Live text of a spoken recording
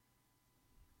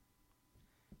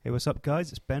Hey, what's up,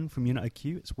 guys? It's Ben from United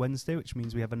Q. It's Wednesday, which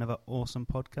means we have another awesome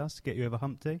podcast to get you over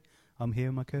hump day. I'm here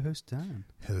with my co-host, Dan.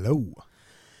 Hello.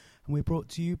 And we're brought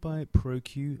to you by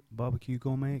ProQ, Barbecue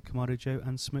Gourmet, Kamado Joe,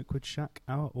 and Smokewood Shack,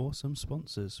 our awesome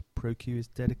sponsors. ProQ is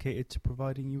dedicated to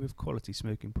providing you with quality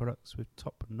smoking products with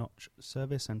top-notch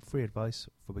service and free advice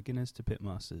for beginners to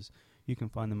pitmasters. You can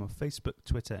find them on Facebook,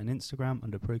 Twitter, and Instagram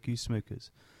under ProQ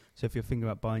Smokers. So if you're thinking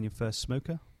about buying your first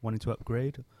smoker, wanting to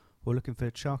upgrade, or looking for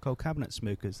charcoal cabinet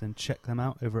smokers, then check them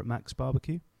out over at Max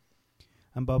Barbecue.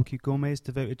 And Barbecue Gourmet is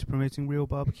devoted to promoting real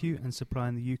barbecue and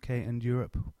supplying the UK and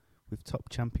Europe with top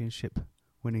championship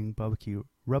winning barbecue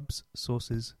rubs,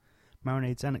 sauces,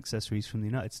 marinades and accessories from the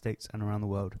United States and around the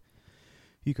world.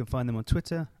 You can find them on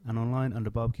Twitter and online under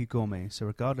Barbecue Gourmet, so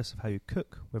regardless of how you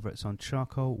cook, whether it's on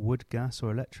charcoal, wood, gas or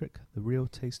electric, the real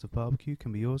taste of barbecue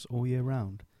can be yours all year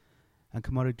round. And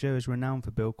Kamado Joe is renowned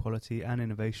for build quality and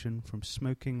innovation. From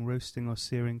smoking, roasting or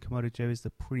searing, Kamado Joe is the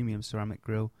premium ceramic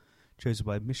grill chosen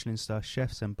by Michelin star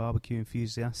chefs and barbecue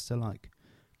enthusiasts alike.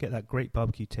 Get that great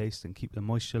barbecue taste and keep the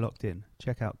moisture locked in.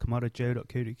 Check out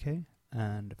kamadojoe.co.uk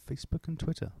and Facebook and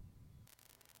Twitter.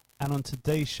 And on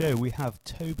today's show we have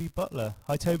Toby Butler.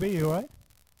 Hi Toby, you alright?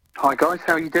 Hi guys,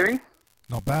 how are you doing?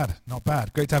 Not bad, not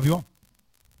bad. Great to have you on.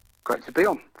 Great to be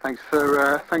on. Thanks for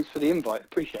the invite.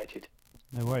 Appreciated.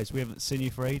 No worries. We haven't seen you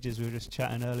for ages. We were just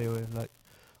chatting earlier. We were like,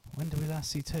 when did we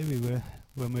last see Toby?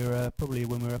 When we were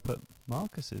up at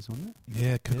Marcus's, wasn't it?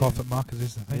 Yeah, off at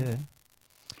Marcus's, I think.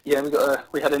 Yeah,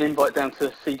 we had an invite down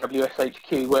to CWS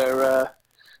HQ where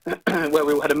where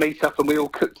we all had a meet up and we all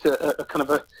cooked a kind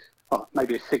of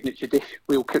maybe a signature dish.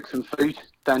 We all cooked some food.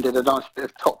 Dan did a nice bit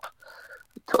of top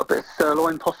bit of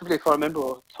sirloin, possibly, if I remember,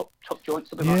 or top joint,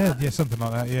 something like that. Yeah, something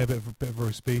like that. Yeah, a bit of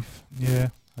roast beef. Yeah.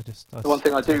 The one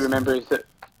thing I do remember is that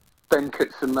Ben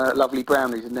cooked some lovely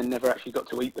brownies and then never actually got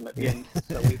to eat them at the end.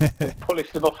 So we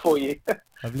polished them off for you.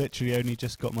 I've literally only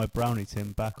just got my brownie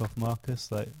tin back off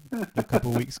Marcus like a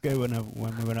couple of weeks ago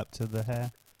when we went up to the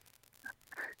Hare.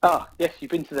 Ah, yes, you've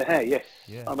been to the Hare, yes.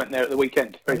 Yeah. I went there at the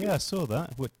weekend. Yeah, I saw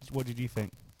that. What did you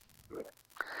think?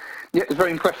 Yeah, I was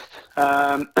very impressed.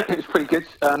 It was pretty good.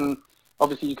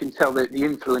 Obviously, you can tell the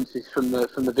influences from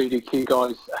the Voodoo Q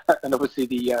guys and obviously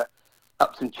the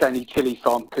Upton Cheney chili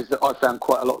farm, because I found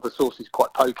quite a lot of the sauces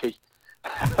quite pokey.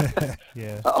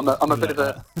 Yeah, I'm a bit of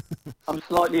a I'm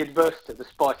slightly adverse to the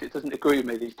spice. It doesn't agree with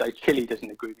me these days. Chili doesn't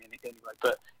agree with me anyway.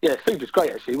 But yeah, food was great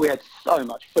actually. We had so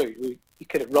much food. You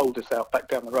could have rolled us out back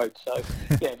down the road. So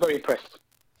yeah, very impressed.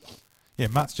 Yeah,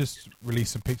 Matt's just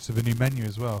released some pictures of a new menu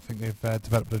as well. I think they've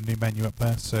developed a new menu up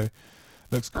there, so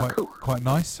looks quite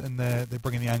nice. And they're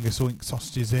bringing the Angus oink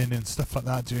sausages in and stuff like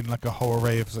that, doing like a whole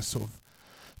array of sort of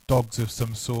dogs of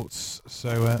some sorts,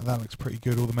 so that looks pretty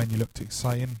good. All the menu looked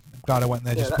exciting. I'm glad I went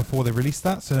there just before they released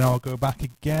that, so now I'll go back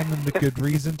again, and a good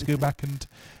reason to go back and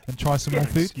try some more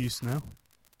food. Excuse now.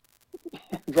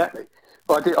 Exactly.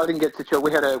 Well, I didn't get to chill.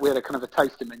 We had a kind of a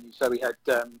tasting menu, so we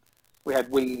had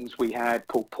wings, we had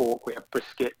pulled pork, we had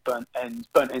brisket, burnt ends.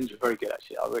 Burnt ends were very good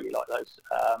actually. I really like those.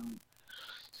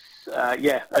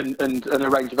 And a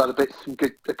range of other bits.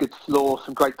 A good slaw,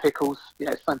 some great pickles. Yeah,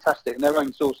 it's fantastic. And their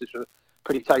own sauces were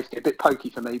pretty tasty. A bit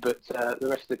pokey for me, but the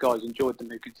rest of the guys enjoyed them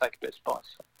who could take a bit of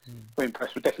spice. Very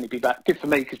impressed. We'll definitely be back. Good for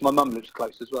me because my mum lives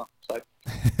close as well. So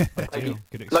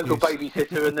local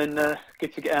babysitter, and then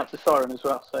good to get out to Siren as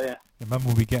well. So yeah. Your mum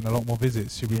will be getting a lot more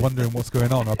visits. She'll be wondering what's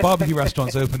going on. Our barbecue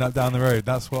restaurant's opened up down the road.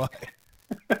 That's why.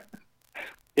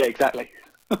 Yeah, exactly.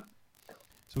 So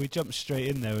we jumped straight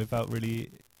in there without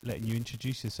really letting you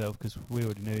introduce yourself, because we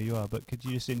already know who you are. But could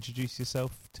you just introduce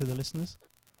yourself to the listeners?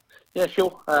 Yeah,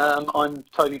 sure. I'm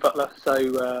Toby Butler, so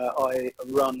I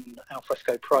run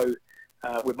Alfresco Pro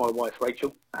with my wife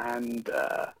Rachel, and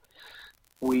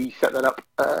we set that up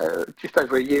just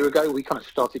over a year ago. We kind of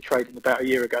started trading about a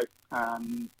year ago.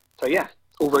 So yeah,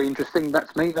 all very interesting.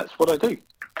 That's me. That's what I do.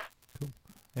 Cool.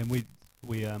 And we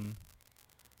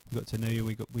got to know you.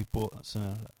 We bought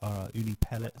some uni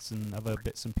pellets and other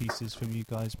bits and pieces from you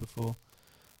guys before.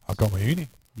 I got my uni.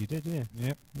 You did, yeah.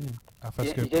 Yeah.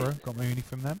 Alfresco Pro. Got my uni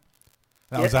from them.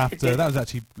 That was after. That was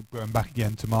actually going back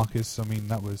again to Marcus. I mean,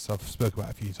 I've spoke about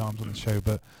it a few times on the show,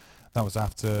 but that was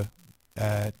after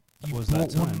you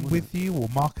brought one with you, or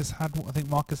Marcus had one. I think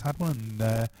Marcus had one, and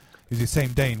it was the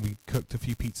same day, and we cooked a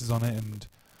few pizzas on it. And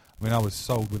I mean, I was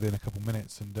sold within a couple of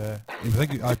minutes, and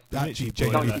I actually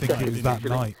genuinely think it was that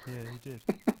night. Yeah, you did.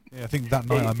 Yeah, I think that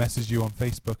night I messaged you on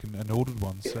Facebook and ordered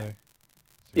one. So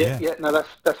no,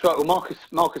 that's right. Well,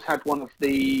 Marcus had one of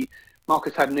the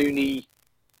Marcus had an uni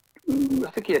I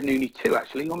think he had an Uni 2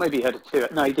 actually, or maybe he had a 2.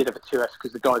 No, he did have a 2S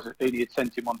because the guys at Uni had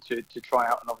sent him one to try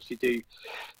out and obviously do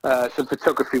some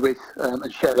photography with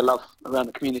and share the love around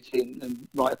the community and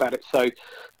write about it. So,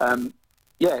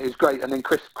 yeah, it was great. And then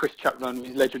Chris chucked one of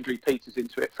his legendary pizzas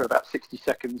into it for about 60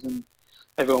 seconds, and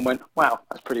everyone went, "Wow,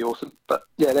 that's pretty awesome." But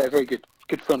yeah, they're very good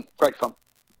fun, great fun.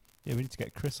 Yeah, we need to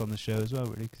get Chris on the show as well,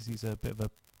 really, because he's a bit of a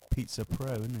pizza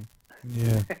pro, isn't he?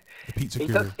 Yeah, the pizza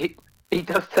guru. He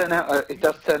does turn out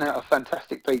a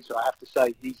fantastic pizza, I have to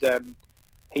say.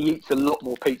 He eats a lot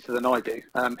more pizza than I do.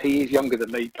 He is younger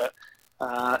than me, but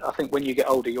I think when you get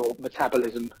older, your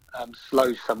metabolism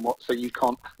slows somewhat, so you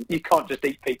can't just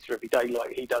eat pizza every day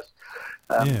like he does.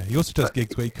 Yeah, he also does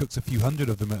gigs where he cooks a few hundred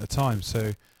of them at a time,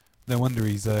 so no wonder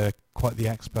he's quite the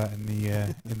expert in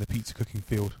the pizza cooking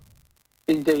field.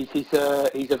 Indeed, he's a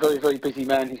very, very busy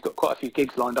man. He's got quite a few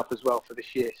gigs lined up as well for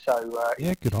this year. So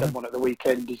yeah, good he's done one at the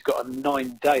weekend. He's got a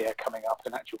 9-dayer coming up,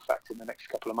 in actual fact, in the next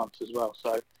couple of months as well.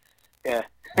 So yeah,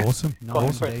 awesome.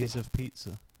 9 days of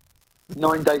pizza.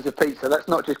 9 days of pizza. That's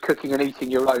not just cooking and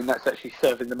eating your own. That's actually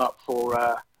serving them up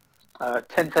for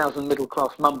 10,000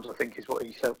 middle-class mums, I think, is what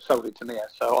he sold it to me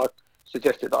as. So I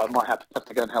suggested that I might have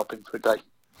to go and help him for a day.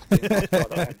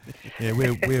 Yeah,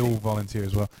 we'll all volunteer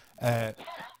as well.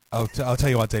 I'll tell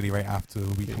you our daily rate after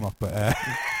we come off, but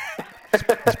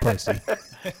it's pricey.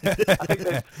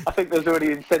 I think there's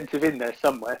already incentive in there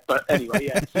somewhere, but anyway,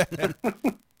 yeah.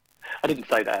 I didn't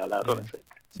say that out loud, honestly.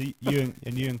 So you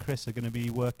and Chris are going to be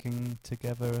working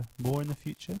together more in the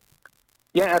future?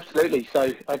 Yeah, absolutely.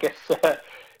 So I guess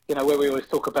where we always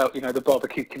talk about the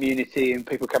barbecue community and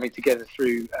people coming together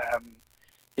through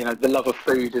the love of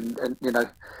food and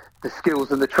the skills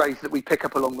and the trades that we pick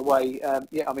up along the way.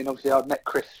 Yeah, I mean, obviously I met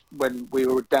Chris when we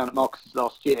were down at Marcus's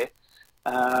last year,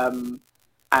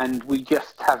 and we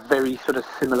just have very sort of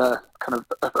similar kind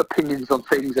of opinions on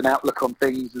things and outlook on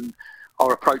things, and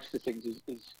our approach to things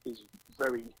is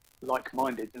very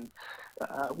like-minded. And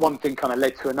one thing kind of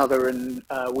led to another, and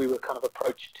we were kind of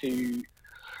approached to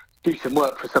do some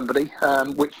work for somebody,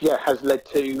 which has led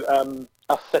to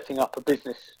us setting up a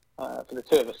business for the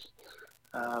two of us.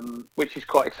 Which is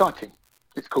quite exciting.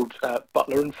 It's called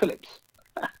Butler and Phillips,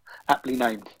 aptly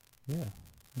named. Yeah,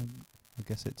 I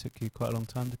guess it took you quite a long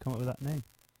time to come up with that name.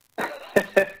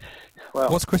 Well,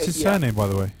 what's Chris's surname, by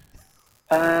the way?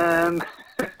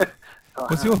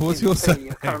 What's your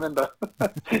surname? I can't remember.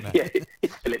 Yeah,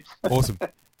 it's Phillips. Awesome.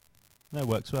 No, it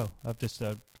works well. I've just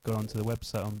gone onto the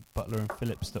website on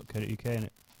butlerandphillips.co.uk and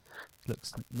it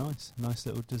looks nice. Nice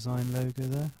little design logo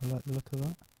there. I like the look of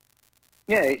that.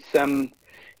 Yeah,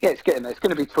 it's getting there. It's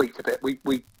going to be tweaked a bit.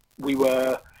 We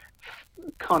were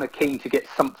kind of keen to get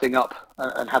something up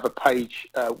and have a page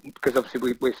because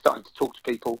obviously we're starting to talk to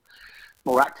people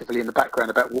more actively in the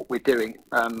background about what we're doing.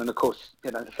 And of course,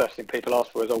 the first thing people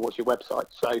ask for is, "Oh, what's your website?"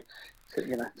 So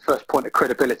the first point of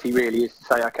credibility really is to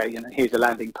say, "Okay, here's a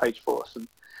landing page for us," and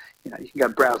you can go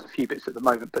and browse a few bits at the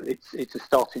moment, but it's a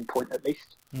starting point at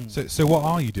least. So what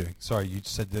are you doing? Sorry, you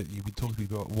said that you've been talking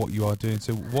about what you are doing.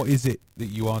 So what is it that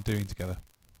you are doing together?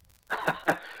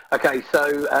 Okay, so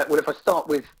if I start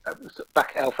with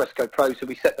back at Alfresco Pro, so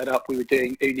we set that up. We were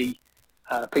doing Uni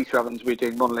pizza ovens, we were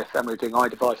doing monolith, and we were doing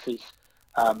iDevices,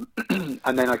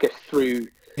 and then I guess through.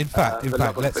 In fact,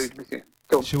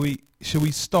 shall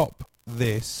we stop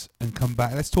this and come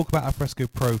back? Let's talk about Alfresco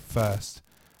Pro first,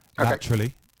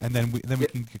 naturally. And then we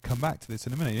can come back to this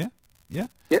in a minute, yeah? Yeah?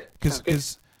 Yeah.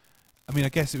 Because, I mean, I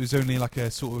guess it was only like a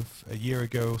sort of a year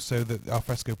ago or so that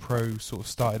Alfresco Pro sort of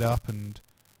started up, and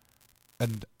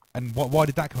why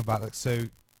did that come about? Like, so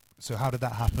how did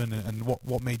that happen, and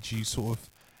what made you sort of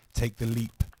take the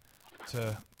leap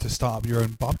to start up your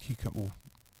own barbecue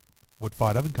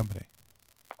wood-fired oven company?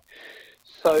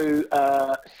 So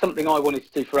something I wanted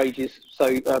to do for ages.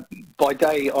 So by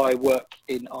day I work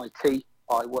in IT.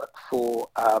 I work for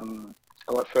a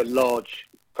very large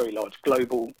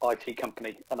global IT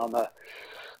company, and I'm a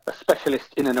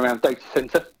specialist in and around data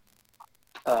center.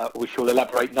 We shall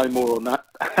elaborate no more on that.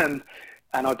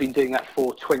 And I've been doing that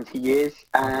for 20 years.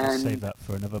 And save that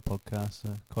for another podcast.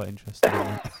 Quite interesting.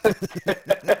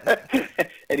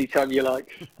 Anytime you like.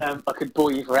 I could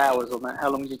bore you for hours on that. How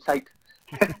long does it take?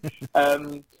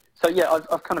 So yeah,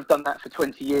 I've kind of done that for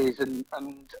 20 years, and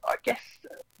I guess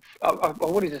I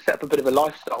wanted to set up a bit of a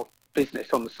lifestyle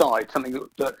business on the side, something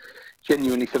that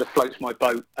genuinely sort of floats my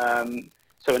boat.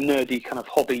 So a nerdy kind of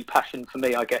hobby passion for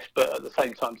me, I guess, but at the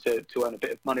same time to earn a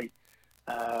bit of money,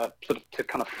 sort of to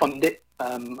kind of fund it.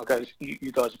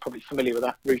 You guys are probably familiar with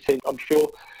that routine, I'm sure.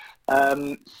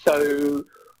 So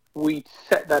we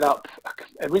set that up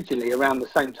originally around the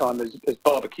same time as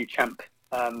Barbecue Champ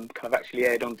kind of actually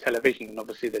aired on television, and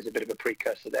obviously there's a bit of a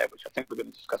precursor there, which I think we're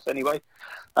going to discuss anyway.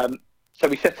 So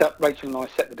we set up, Rachel and I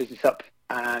set the business up,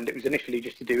 and it was initially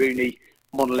just to do Uni,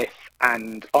 Monolith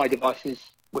and iDevices,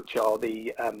 which are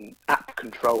the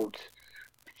app-controlled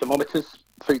thermometers,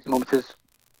 food thermometers.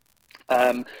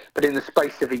 But in the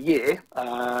space of a year,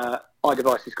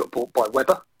 iDevices got bought by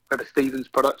Weber Stevens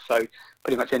products, so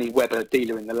pretty much any Weber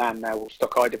dealer in the land now will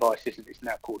stock iDevices, and it's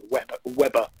now called a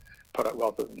Weber product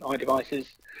rather than iDevices.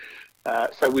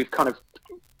 So we've kind of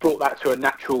brought that to a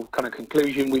natural kind of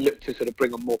conclusion. We look to sort of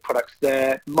bring on more products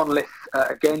there. Monolith,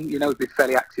 again, you know, we've been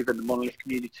fairly active in the Monolith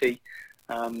community.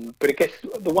 But I guess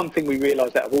the one thing we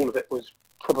realised out of all of it was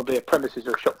probably a premises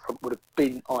or a shop front would have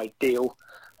been ideal.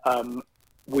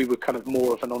 We were kind of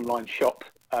more of an online shop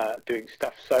doing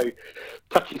stuff. So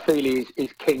touchy-feely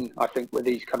is king, I think, with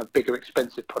these kind of bigger,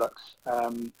 expensive products.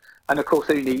 And of course,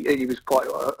 Uni was quite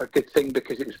a good thing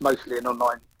because it was mostly an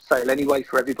online sale anyway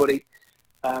for everybody.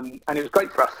 And it was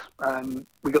great for us.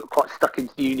 We got quite stuck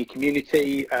into the Uni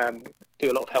community,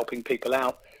 do a lot of helping people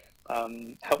out,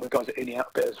 help the guys at Uni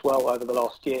out a bit as well over the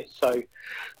last year. So,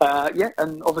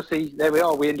 and obviously there we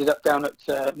are. We ended up down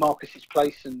at Marcus's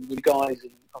place and with the guys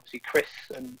and obviously Chris,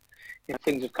 and you know,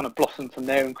 things have kind of blossomed from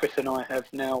there. And Chris and I have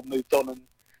now moved on and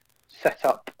set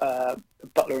up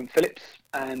Butler and Phillips,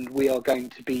 and we are going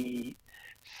to be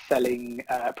selling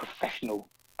professional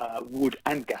wood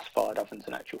and gas-fired ovens.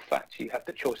 In actual fact, you have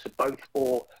the choice of both,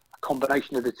 or a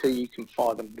combination of the two. You can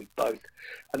fire them with both,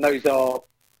 and those are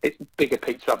bigger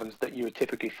pizza ovens that you would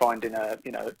typically find in a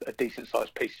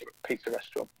decent-sized pizza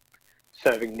restaurant,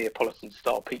 serving Neapolitan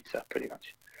style pizza, pretty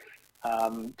much.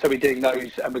 So we're doing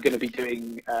those, and we're going to be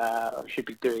doing, should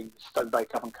be doing Stone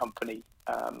Bake Oven Company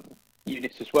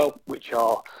units as well, which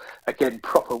are again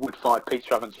proper wood-fired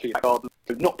pizza ovens for your garden.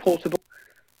 They're not portable.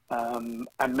 And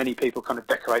many people kind of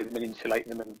decorate them and insulate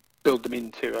them and build them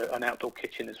into an outdoor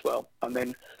kitchen as well. And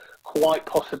then quite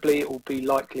possibly it will be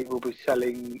likely we'll be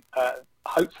selling,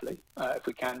 hopefully, if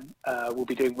we can, we'll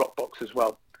be doing Rockbox as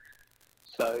well.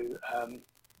 So,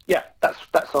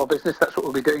 that's our business. That's what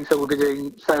we'll be doing. So we'll be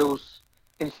doing sales,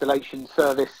 installation,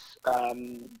 service,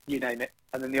 you name it.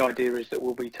 And then the idea is that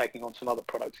we'll be taking on some other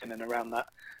products in and around that.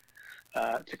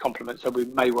 To complement, so we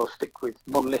may well stick with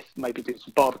Monolith, maybe do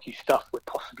some barbecue stuff. We're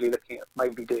possibly looking at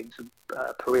maybe doing some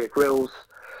Perea grills.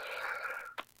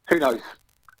 Who knows?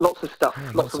 Lots of stuff,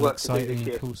 lots of work to do this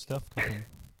year. Cool stuff.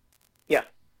 Yeah,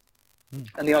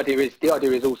 and the idea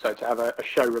is also to have a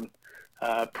showroom,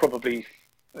 probably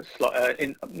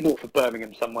in north of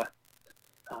Birmingham somewhere.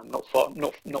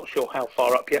 Not sure how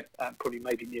far up yet. Probably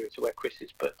maybe nearer to where Chris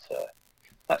is, but.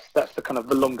 That's the kind of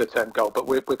the longer term goal, but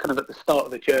we're kind of at the start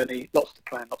of the journey. Lots to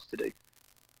plan, lots to do.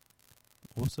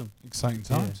 Awesome, exciting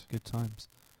times, good times.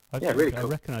 Really cool. I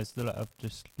recognise that I've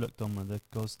just looked on one of the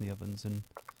Gosney ovens, and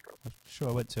I'm sure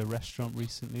I went to a restaurant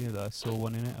recently that I saw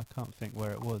one in it. I can't think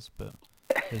where it was, but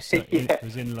it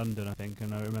was in London, I think,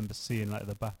 and I remember seeing like at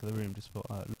the back of the room. Just thought,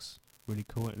 it looks really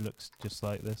cool. It looks just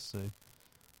like this, so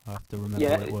I have to remember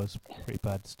what it was. Pretty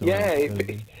bad story.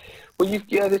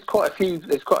 There's quite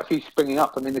a few springing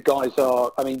up. I mean, the guys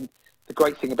are. I mean, the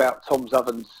great thing about Tom's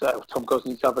ovens, Tom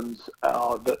Gosney's ovens,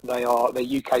 are that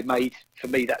they're UK made. For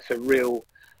me, that's a real,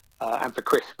 and for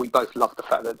Chris, we both love the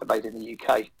fact that they're made in the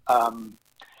UK,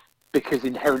 because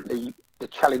inherently the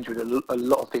challenge with a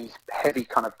lot of these heavy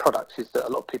kind of products is that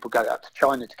a lot of people go out to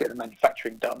China to get the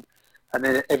manufacturing done, and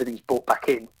then everything's brought back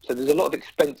in. So there's a lot of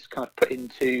expense kind of put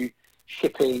into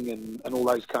shipping and all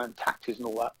those kind of taxes and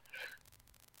all that.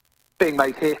 Being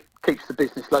made here keeps the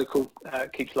business local,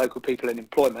 keeps local people in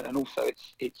employment, and also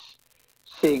it's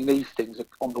seeing these things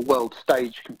on the world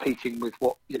stage competing with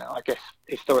what, I guess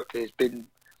historically has been,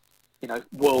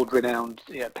 world-renowned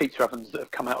pizza ovens that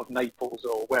have come out of Naples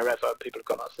or wherever. People have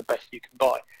gone, that's the best you can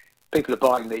buy. People are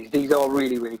buying these. These are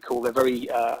really, really cool. They're very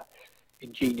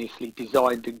ingeniously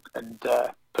designed and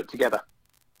put together.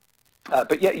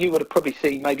 But yeah, you would have probably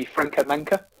seen maybe Franco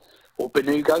Manca or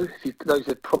Benugo. Those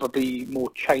are probably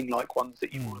more chain-like ones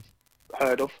that you would have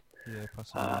heard of. Yeah,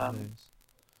 possibly.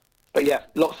 But yeah,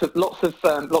 lots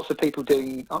of people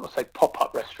doing, I won't say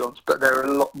pop-up restaurants, but there are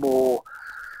a lot more.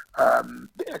 I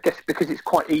guess because it's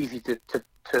quite easy to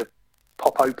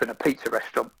pop open a pizza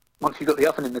restaurant. Once you've got the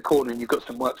oven in the corner and you've got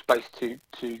some workspace to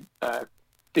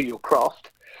do your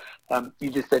craft. You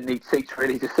just then need seats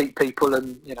really to seat people,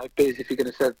 and beers if you're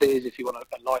going to serve beers, if you want a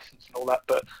license and all that.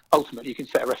 But ultimately, you can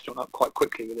set a restaurant up quite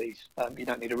quickly with these. You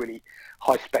don't need a really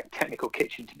high spec technical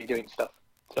kitchen to be doing stuff.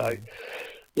 So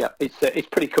yeah, it's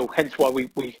pretty cool. Hence why we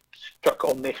struck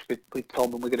on this with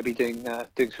Tom, and we're going to be doing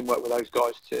some work with those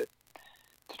guys to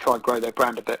try and grow their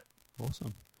brand a bit.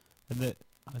 Awesome. And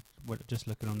just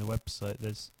looking on the website,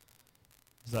 there's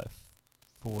like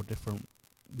 4 different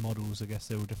models. I guess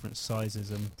they're all different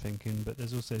sizes, I'm thinking, but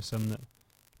there's also some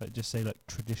that just say like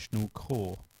traditional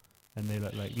core, and they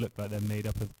look like they're made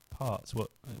up of parts.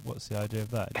 What's the idea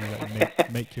of that? Do you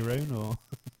make your own, or?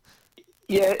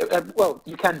 Yeah, well,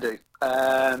 you can do.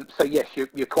 So yes,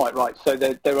 you're quite right. So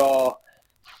there are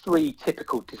 3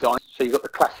 typical designs. So you've got the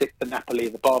classic, the Napoli,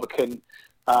 and the Barbican.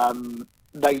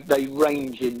 They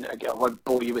range in, again, I won't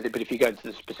bore you with it, but if you go into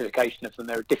the specification of them,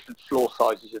 there are different floor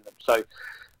sizes in them. So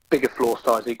bigger floor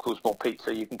size equals more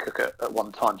pizza you can cook at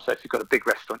one time. So if you've got a big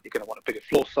restaurant, you're going to want a bigger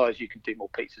floor size. You can do more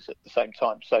pizzas at the same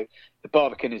time. So the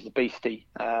Barbican is the beastie.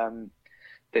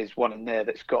 There's one in there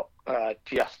that's got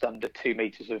just under 2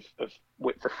 meters of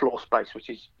width of floor space, which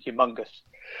is humongous.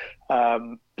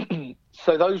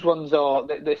 So those ones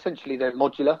they're essentially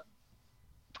modular.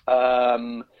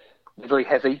 They're very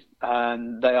heavy,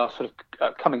 and they are sort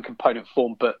of come in component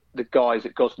form, but the guys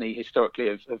at Gosney historically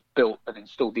have built and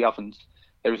installed the ovens.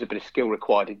 There is a bit of skill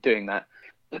required in doing that.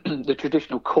 The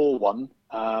traditional core one,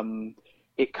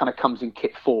 it kind of comes in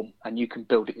kit form, and you can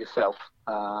build it yourself.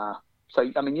 So,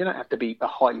 I mean, you don't have to be a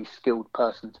highly skilled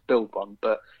person to build one,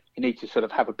 but you need to sort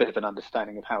of have a bit of an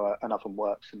understanding of how an oven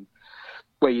works and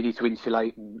where you need to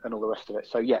insulate and all the rest of it.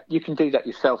 So, yeah, you can do that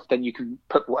yourself. Then you can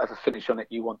put whatever finish on it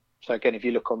you want. So, again, if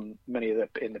you look on many of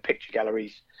in the picture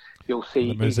galleries, you'll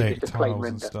see the mosaic just a plain tiles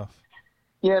render. and stuff.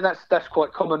 Yeah, that's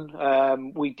quite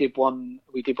common. We did one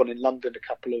in London a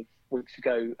couple of weeks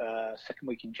ago, second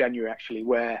week in January actually,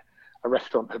 where a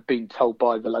restaurant had been told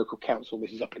by the local council,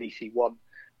 this is up in EC1,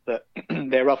 that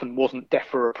their oven wasn't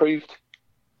DEFRA approved,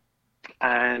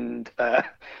 and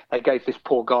they gave this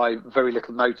poor guy very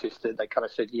little notice. That they kind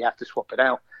of said, you have to swap it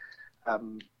out,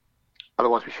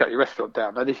 otherwise we shut your restaurant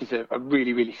down. Now this is a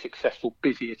really, really successful,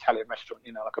 busy Italian restaurant,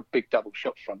 like a big double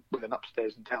shop front with an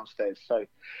upstairs and downstairs, so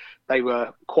they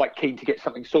were quite keen to get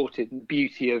something sorted. And the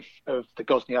beauty of the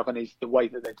Gosney oven is the way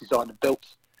that they're designed and built.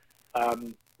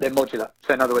 They're modular.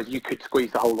 So in other words, you could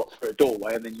squeeze the whole lot through a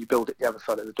doorway and then you build it the other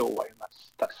side of the doorway, and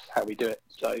that's how we do it.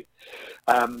 So,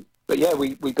 but yeah,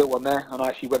 we built one there, and I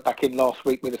actually went back in last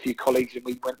week with a few colleagues and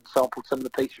we went and sampled some of the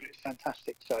pizza. It's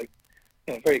fantastic. So,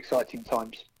 yeah, very exciting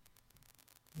times.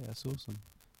 Yeah, that's awesome.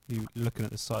 You looking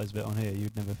at the size of it on here,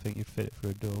 you'd never think you'd fit it through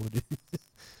a door, would you?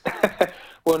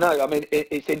 Well, no, I mean,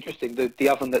 it's interesting. The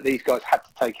oven that these guys had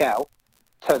to take out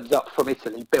turns up from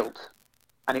Italy, built,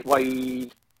 and it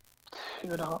weighed...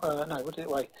 what did it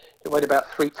weigh? It weighed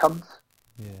about 3 tons.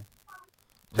 Yeah.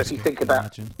 So if you think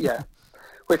about, well,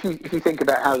 if you think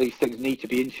about how these things need to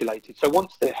be insulated, so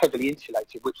once they're heavily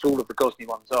insulated, which all of the Gosney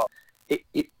ones are,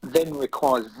 it then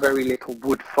requires very little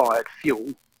wood-fired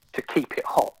fuel to keep it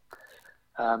hot.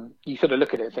 You sort of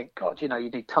look at it and think, God, you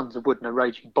need tons of wood and a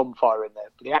raging bonfire in there.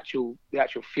 But the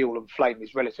actual fuel and flame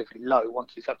is relatively low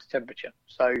once it's up to temperature.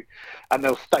 So, and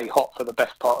they'll stay hot for the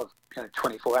best part of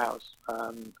 24 hours.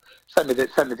 Some of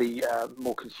the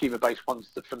more consumer-based ones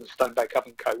from the Stonebake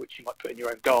Oven Co., which you might put in your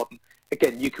own garden.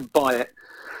 Again, you can buy it,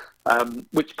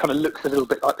 which kind of looks a little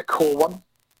bit like the core one.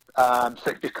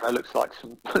 So it just kind of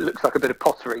looks like a bit of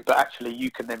pottery, but actually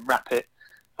you can then wrap it.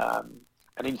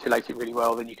 And insulate it really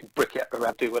well, then you can brick it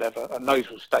around, do whatever, and those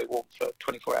will stay warm for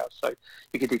 24 hours. So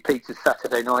you can do pizzas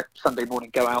Saturday night, Sunday morning,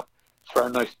 go out, throw a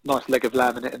nice leg of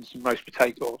lamb in it and some roast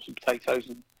potato or some potatoes,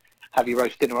 and have your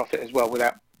roast dinner off it as well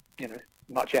without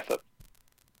much effort.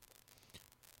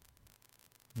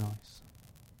 Nice.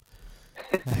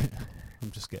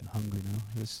 I'm just getting hungry now.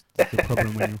 That's the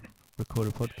problem when you record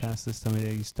a podcast this time of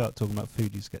year. You start talking about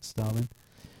food, you just get starving.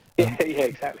 Yeah,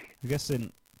 exactly. I guess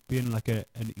in being like an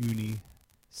uni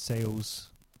sales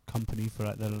company for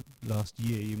like the last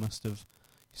year, you must have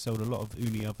sold a lot of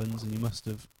uni ovens, and you must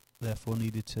have therefore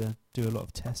needed to do a lot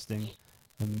of testing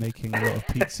and making a lot of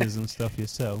pizzas and stuff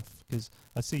yourself, because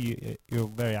I see you're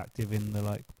very active in the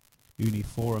like uni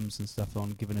forums and stuff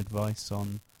on giving advice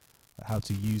on how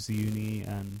to use the uni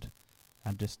and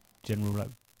just general like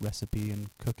recipe and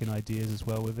cooking ideas as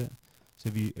well with it. So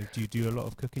do you do a lot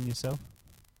of cooking yourself?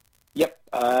 Yep,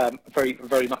 very,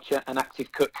 very much an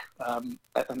active cook, and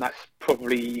that's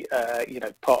probably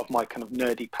part of my kind of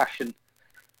nerdy passion,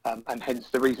 and hence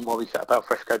the reason why we set up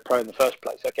Alfresco Pro in the first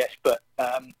place, I guess. But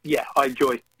yeah, I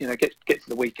enjoy get to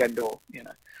the weekend, or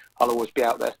I'll always be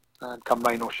out there, come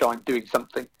rain or shine, doing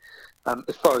something.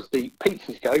 As far as the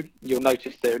pizzas go, you'll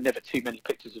notice there are never too many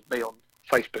pictures of me on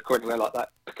Facebook or anywhere like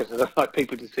that, because I don't like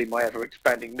people to see my ever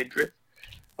expanding midriff.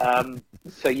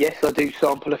 So yes, I do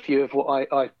sample a few of what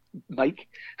I make.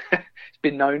 It's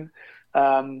been known,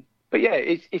 but yeah,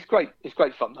 it's great. It's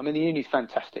great fun. I mean, the uni's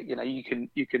fantastic. You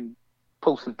can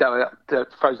pull some dough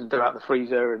out, frozen dough out of the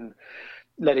freezer, and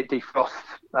let it defrost.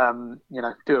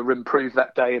 Do a rim prove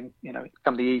that day, and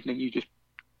come the evening, you just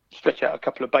stretch out a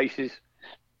couple of bases.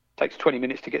 Takes 20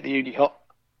 minutes to get the uni hot.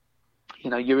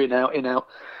 You're in out. A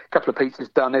couple of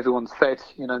pizzas done, everyone's fed.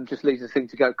 And just leaves the thing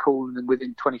to go cool, and then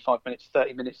within 25 minutes,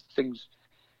 30 minutes, the thing's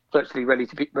virtually ready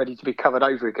to be covered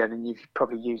over again, and you've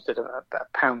probably used about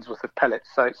a pound's worth of pellets.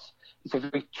 So it's a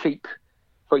very cheap,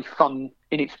 very fun,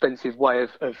 inexpensive way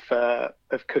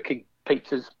of cooking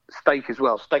pizzas. Steak as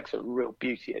well. Steak's a real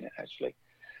beauty in it, actually.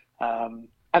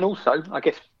 And also, I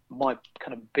guess my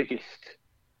kind of biggest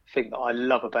thing that I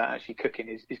love about actually cooking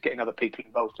is getting other people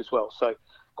involved as well. So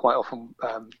quite often,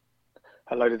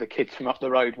 a load of the kids from up the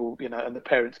road will, and the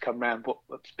parents come round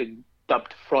what's been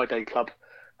dubbed Friday Club,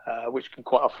 which can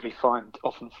quite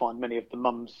often find many of the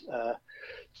mums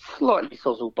slightly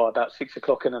sozzled by about 6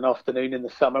 o'clock in an afternoon in the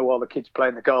summer while the kids play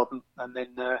in the garden, and then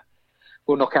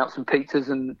we'll knock out some pizzas,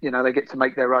 and they get to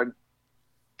make their own,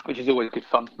 which is always good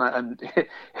fun. And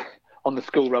on the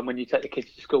school run, when you take the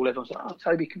kids to school, everyone's like, "Oh,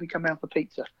 Toby, can we come round for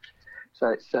pizza?" So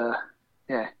it's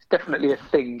it's definitely a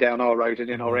thing down our road and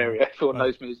in our area. Everyone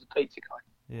knows me as the pizza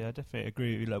guy. Yeah, I definitely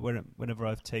agree with you. Like whenever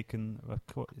I've taken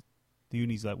the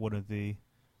uni's like one of the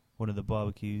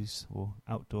barbecues or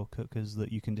outdoor cookers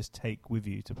that you can just take with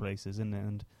you to places, isn't it?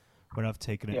 And when I've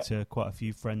taken it to quite a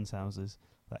few friends' houses,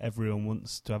 like everyone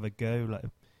wants to have a go. Like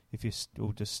if you're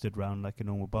all just stood around like a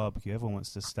normal barbecue, everyone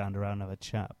wants to stand around and have a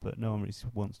chat, but no one really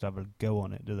wants to have a go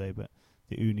on it, do they? But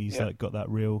the uni's like got that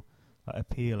real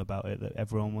appeal about it that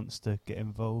everyone wants to get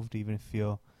involved, even if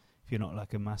you're not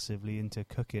like a massively into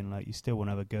cooking. Like you still want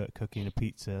to have a go at cooking a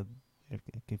pizza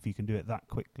if you can do it that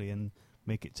quickly and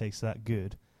make it taste that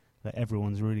good. Like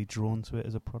everyone's really drawn to it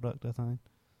as a product, I think.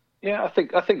 Yeah, I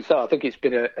think so. I think it's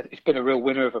been a real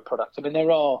winner of a product. I mean,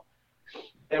 there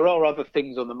are other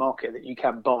things on the market that you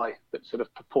can buy that sort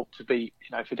of purport to be,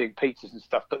 for doing pizzas and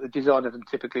stuff, but the design of them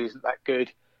typically isn't that good.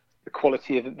 The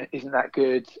quality of them isn't that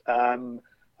good.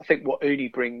 I think what Uni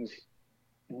brings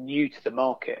new to the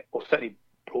market, or certainly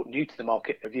brought new to the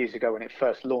market years ago when it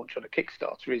first launched on a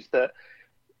Kickstarter, is that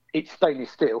it's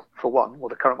stainless steel, for one. Well,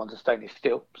 the current ones are stainless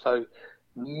steel, so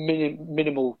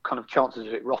minimal kind of chances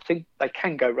of it rotting. They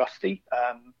can go rusty.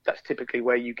 That's typically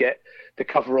where you get the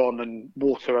cover on and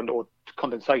water or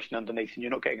condensation underneath, and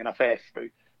you're not getting enough air through.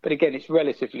 But again, it's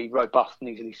relatively robust and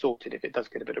easily sorted if it does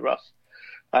get a bit of rust.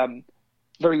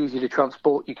 Very easy to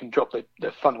transport. You can drop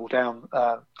the funnel down,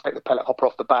 take the pellet hopper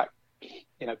off the back,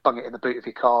 bung it in the boot of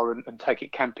your car and take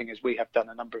it camping, as we have done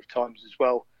a number of times as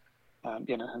well.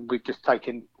 And we've just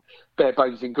taken bare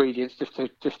bones ingredients just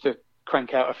to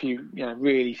crank out a few,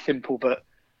 really simple but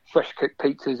fresh cooked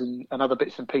pizzas and other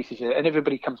bits and pieces here. And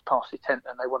everybody comes past the tent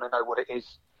and they want to know what it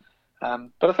is.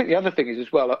 But I think the other thing is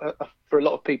as well, for a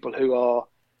lot of people who are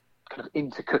kind of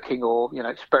into cooking or,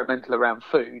 experimental around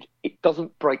food, it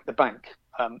doesn't break the bank.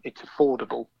 It's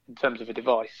affordable in terms of a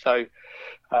device. So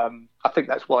I think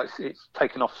that's why it's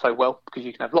taken off so well, because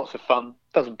you can have lots of fun,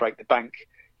 doesn't break the bank,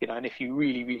 and if you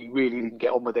really, really, really didn't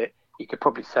get on with it, you could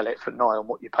probably sell it for nigh on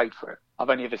what you paid for it. I've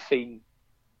only ever seen,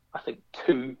 I think,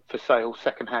 2 for sale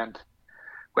second-hand,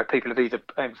 where people have either,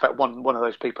 in fact, one of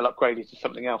those people upgraded to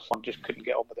something else and just couldn't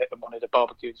get on with it and wanted a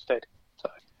barbecue instead.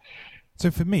 So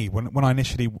for me, when I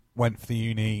initially went for the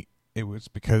uni, it was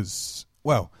because,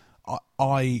 well,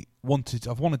 I've wanted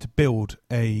to build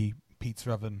a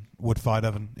pizza oven, wood-fired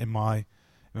oven in my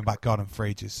back garden for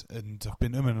ages, and I've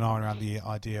been and ahhing around the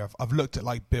idea. I've looked at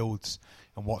like builds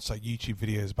and watched like YouTube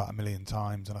videos about 1 million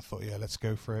times, and I thought, yeah, let's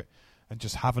go for it, and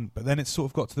just haven't. But then it sort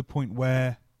of got to the point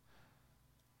where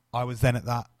I was then at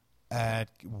that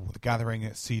the gathering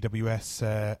at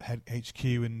CWS HQ,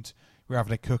 and we were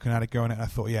having a cook and had a go on it, and I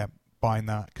thought, yeah, buying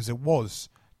that, because it was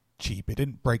cheap. It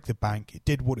didn't break the bank. It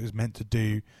did what it was meant to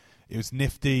do. It was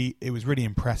nifty. It was really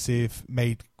impressive.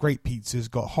 Made great pizzas.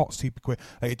 Got hot super quick.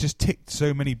 Like, it just ticked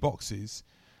so many boxes.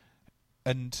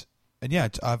 And yeah,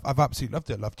 I've absolutely loved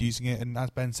it. Loved using it. And as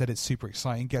Ben said, it's super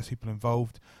exciting. Gets people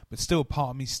involved. But still,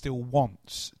 part of me still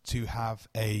wants to have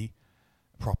a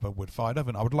proper wood-fired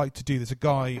oven. I would like to do. There's a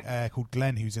guy called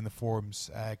Glenn who's in the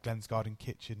forums. Glenn's Garden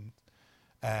Kitchen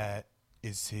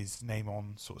is his name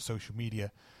on sort of social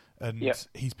media, and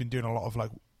he's been doing a lot of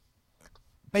like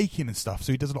baking and stuff,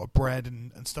 so he does a lot of bread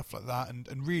and stuff like that,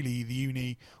 and really the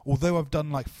uni, although I've done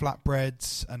like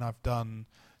flatbreads and I've done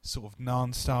sort of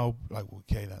naan style, like,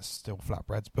 okay, that's still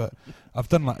flatbreads, but I've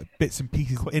done like bits and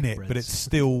pieces quick in it breads. But it's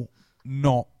still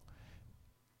not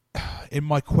in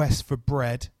my quest for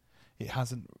bread. It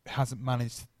hasn't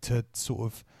managed to sort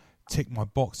of tick my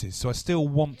boxes, so I still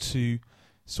want to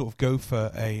sort of go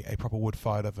for a proper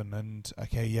wood-fired oven. And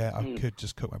okay, yeah, I could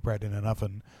just cook my bread in an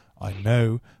oven, I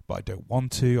know, but I don't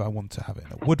want to. I want to have it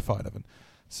in a wood-fired oven.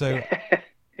 So,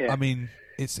 I mean,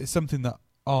 it's something that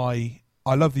I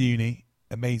love the Uni,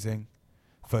 amazing,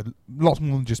 for lots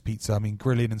more than just pizza. I mean,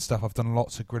 grilling and stuff, I've done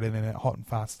lots of grilling in it, hot and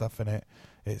fast stuff in it.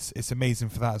 It's amazing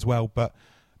for that as well. But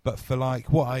for like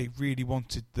what I really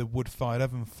wanted the wood-fired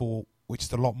oven for, which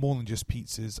is a lot more than just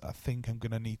pizzas, I think I'm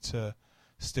going to need to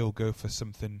still go for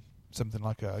something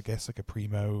like a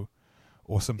Primo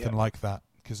or something like that.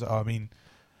 Because, I mean,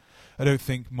 I don't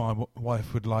think my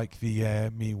wife would like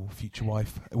me or future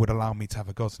wife would allow me to have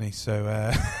a Gosney,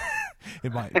 so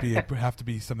it might have to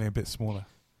be something a bit smaller.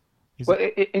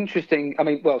 Interesting. I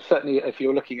mean, certainly if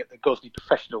you're looking at the Gosney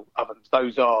professional ovens,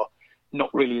 those are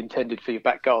not really intended for your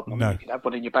back garden. No. You can have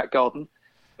one in your back garden,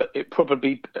 but it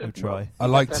probably... We'll try. I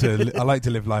like to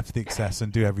live life to the excess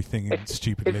and do everything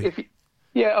stupidly.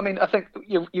 I think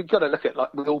you've got to look at,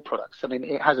 like with all products. I mean,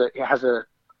 it has a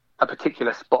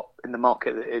particular spot in the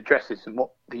market that it addresses, and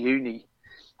what the Uni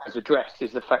has addressed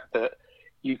is the fact that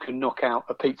you can knock out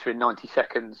a pizza in 90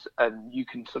 seconds and you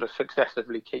can sort of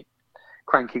successively keep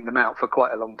cranking them out for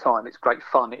quite a long time. It's great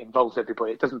fun. It involves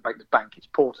everybody. It doesn't break the bank. It's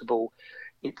portable.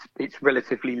 It's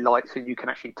relatively light, so you can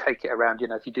actually take it around.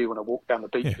 If you do want to walk down the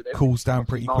beach with it, cools down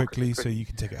pretty quickly, so you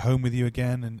can take it home with you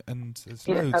again. And there's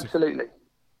loads. Absolutely.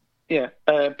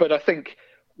 But I think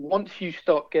once you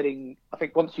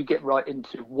get right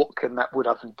into what can that wood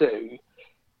oven do,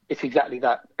 it's exactly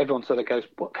that. Everyone sort of goes,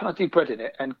 "What can I do bread in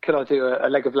it? And can I do a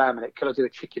leg of lamb in it? Can I do a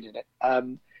chicken in it?"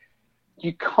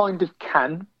 You kind of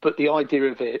can, but the idea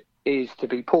of it is to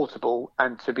be portable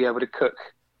and to be able to cook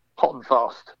hot and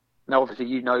fast. Now, obviously,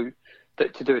 you know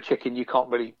that to do a chicken, you can't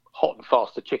really hot and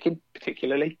fast a chicken,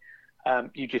 particularly.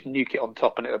 You just nuke it on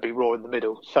top and it'll be raw in the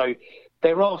middle. So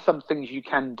there are some things you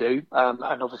can do. And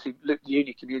obviously, the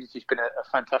Uni community has been a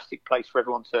fantastic place for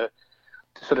everyone to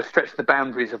sort of stretch the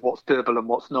boundaries of what's doable and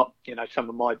what's not. Some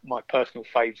of my personal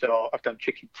faves are, I've done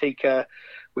chicken tikka,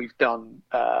 we've done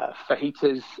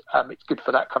fajitas. It's good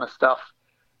for that kind of stuff.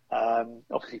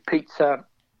 Obviously, pizza.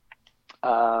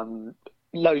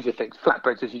 Loads of things,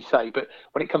 flatbreads, as you say, but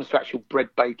when it comes to actual bread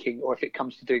baking, or if it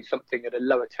comes to doing something at a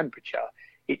lower temperature,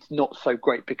 it's not so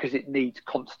great because it needs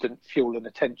constant fuel and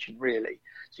attention, really.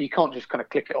 So you can't just kind of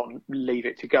click it on, leave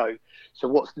it to go. So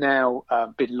what's now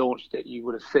been launched that you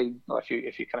would have seen, or if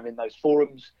you're kind of in those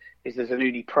forums, is there's an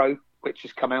Uni Pro, which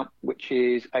has come out, which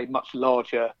is a much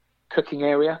larger cooking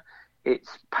area.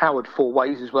 It's powered 4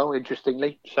 ways as well,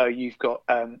 interestingly. So you've got,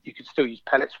 you can still use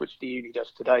pellets, which the Uni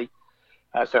does today.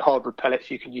 So hardwood pellets,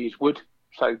 you can use wood.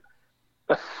 So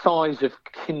the size of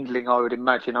kindling, I would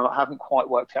imagine, I haven't quite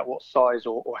worked out what size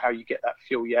or how you get that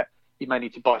fuel yet. You may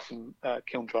need to buy some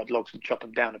kiln-dried logs and chop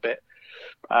them down a bit.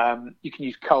 You can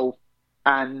use coal,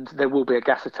 and there will be a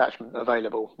gas attachment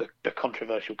available, the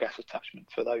controversial gas attachment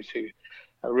for those who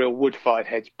are real wood-fired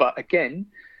heads. But again,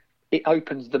 it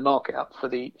opens the market up for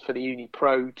the Uni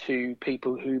Pro to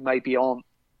people who maybe aren't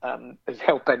as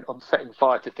hell-bent on setting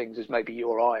fire to things as maybe you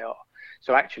or I are.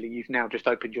 So actually, you've now just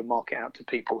opened your market out to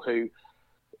people who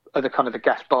are the kind of the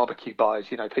gas barbecue buyers,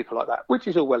 people like that, which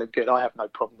is all well and good. I have no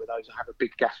problem with those. I have a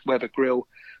big gas Weber grill.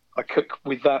 I cook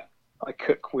with that. I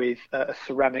cook with a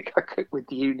ceramic. I cook with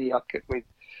the Uni. I cook with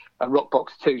a rock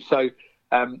box too. So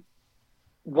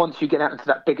once you get out into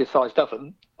that bigger sized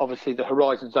oven, obviously the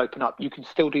horizons open up. You can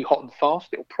still do hot and fast.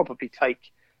 It'll probably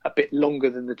take a bit longer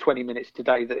than the 20 minutes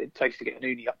today that it takes to get an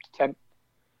Uni up to temp.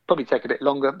 Probably take a bit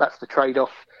longer. That's the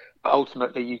trade-off. But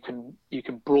ultimately, you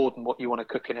can broaden what you want to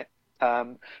cook in it.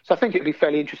 So I think it'd be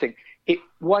fairly interesting. It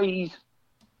weighs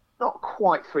not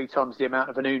quite 3 times the amount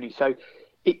of an Uni, so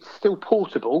it's still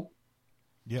portable.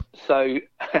 Yep. So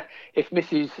if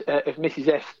Mrs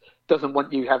S doesn't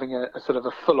want you having a sort of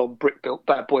a full-on brick-built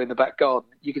bad boy in the back garden,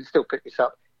 you can still pick this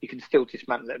up. You can still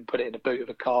dismantle it and put it in a boot of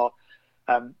a car.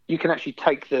 You can actually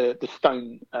take the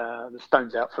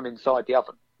stones out from inside the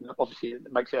oven. Obviously, it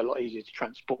makes it a lot easier to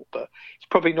transport, but it's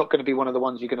probably not going to be one of the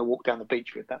ones you're going to walk down the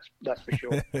beach with. That's for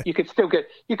sure. You could still get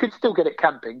it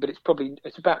camping, but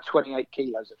it's about 28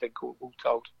 kilos, I think, all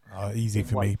told. Easy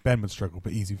for me. Ben would struggle,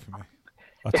 but easy for me.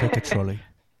 I take a trolley.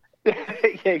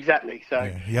 Yeah, exactly. So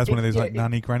he has one of those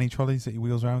nanny granny trolleys that he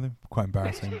wheels around with him. Quite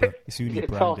embarrassing, but it's Uni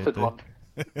branded. A tartan one,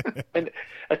 and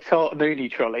a tartan Uni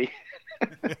trolley.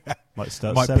 Might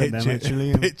selling them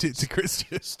actually. Pitch it to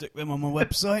Christian. Stick them on my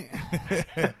website.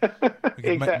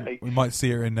 Exactly. We might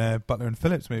see her in Butler and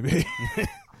Phillips, maybe.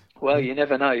 Well, you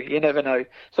never know.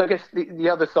 So I guess the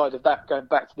other side of that, going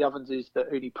back to the ovens, is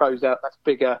that Uni Pro's out. That's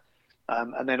bigger.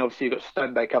 And then obviously you've got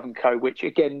Stonebake Oven Co., which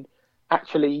again,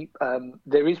 actually,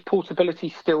 there is portability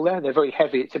still there. They're very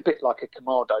heavy. It's a bit like a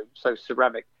Kamado, so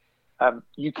ceramic.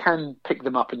 You can pick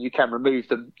them up and you can remove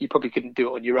them. You probably couldn't do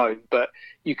it on your own, but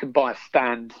you can buy a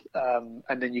stand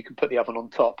and then you can put the oven on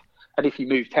top. And if you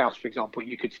moved house, for example,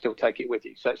 you could still take it with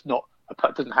you. So it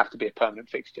doesn't have to be a permanent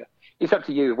fixture. It's up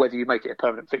to you whether you make it a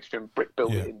permanent fixture and brick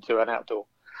build it into an outdoor.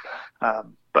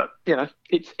 But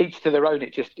it's each to their own.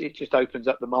 It just opens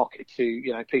up the market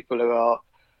to people who are,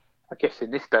 I guess in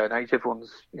this day and age,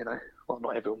 everyone's well,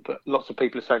 not everyone, but lots of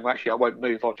people are saying, well, actually I won't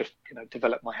move. I'll just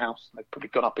develop my house. And they've probably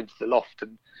gone up into the loft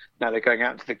and now they're going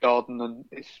out into the garden, and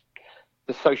it's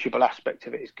the sociable aspect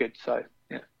of it is good. So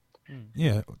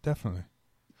yeah, definitely.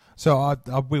 So I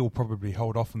will probably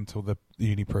hold off until the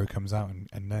Uni Pro comes out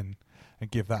and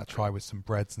give that a try with some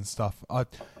breads and stuff.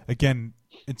 Again,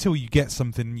 until you get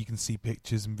something, you can see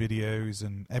pictures and videos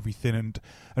and everything.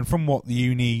 And from what the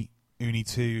Uni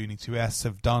 2, Uni 2S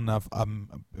have done, I've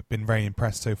been very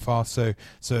impressed so far. So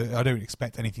I don't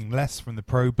expect anything less from the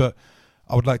Pro, but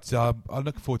I would like to. I'm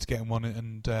looking forward to getting one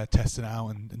and testing it out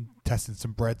and testing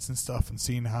some breads and stuff and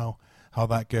seeing how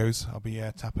that goes. I'll be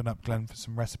tapping up Glenn for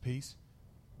some recipes.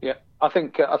 Yeah, I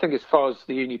think as far as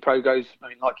the Uni Pro goes, I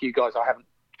mean, like you guys, I haven't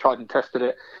tried and tested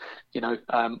it.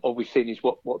 All we've seen is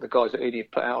what the guys at Uni have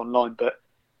put out online. But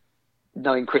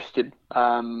knowing Christian,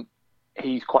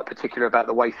 he's quite particular about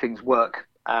the way things work.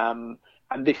 And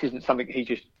this isn't something he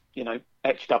just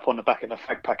etched up on the back of a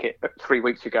fag packet 3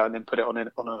 weeks ago and then put it on a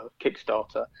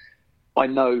Kickstarter. I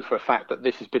know for a fact that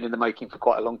this has been in the making for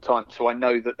quite a long time. So I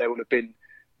know that there will have been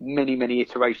many, many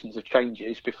iterations of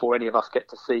changes before any of us get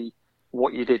to see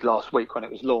what you did last week when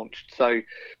it was launched. So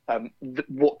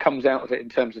what comes out of it in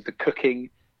terms of the cooking,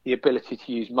 the ability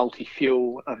to use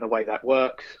multi-fuel and the way that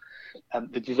works,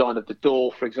 the design of the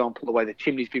door, for example, the way the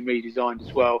chimney's been redesigned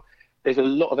as well. There's a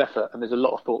lot of effort and there's a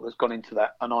lot of thought that's gone into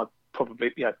that. And I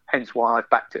probably, hence why I've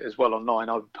backed it as well online.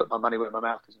 I would put my money where my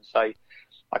mouth is and say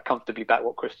I comfortably back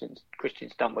what Christian's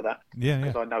done with that. Yeah,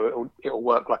 because I know it'll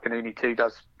work like an Uni 2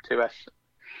 does 2S.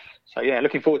 So yeah,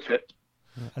 looking forward to it.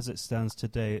 As it stands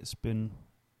today, it's been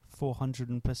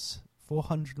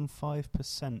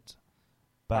 405%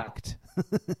 backed.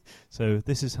 Wow. So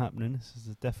this is happening. This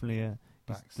is definitely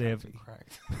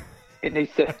correct. It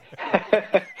needs to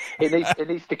it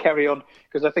needs to carry on,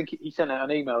 because I think he sent out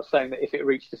an email saying that if it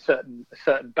reached a certain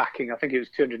backing, I think it was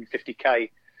 250k,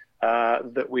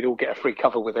 that we'd all get a free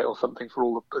cover with it or something for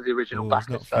all the original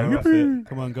backers. So,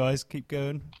 come on, guys, keep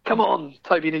going. Come on,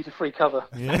 Toby needs a free cover.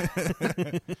 Yeah.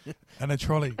 And a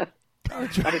trolley. And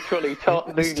a trolley,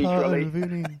 Tartanuni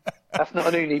trolley. That's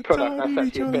not an Uni product. That's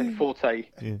actually a Ben Forte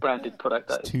branded product.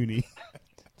 It's Toonie.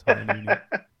 Tartanuni.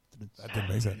 That didn't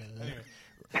make sense.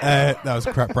 That was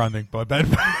crap branding by Ben.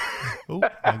 Oh,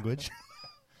 language.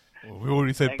 Well, we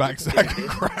already said backsack and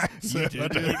crack. So I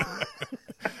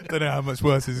don't know how much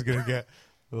worse this is going to get.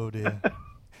 Oh dear.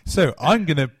 So I'm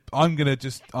gonna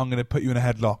put you in a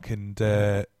headlock, and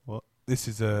what? This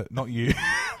is not you.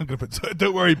 I'm gonna put.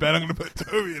 Don't worry, Ben. I'm gonna put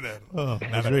Toby in there. Oh,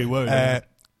 that's really worried.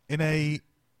 In a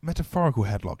metaphorical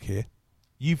headlock here,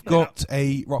 you've got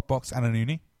a rock box and an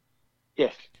Uni.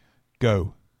 Yes.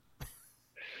 Go.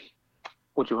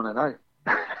 What do you want to know?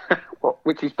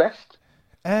 Which is best?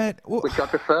 Which I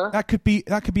prefer? That could be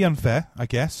unfair, I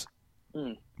guess.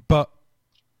 Mm. But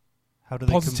how do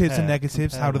they positives and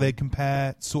negatives? How do they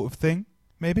compare? Sort of thing,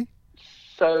 maybe.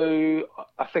 So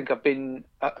I think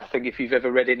if you've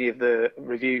ever read any of the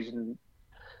reviews and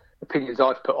opinions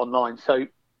I've put online, so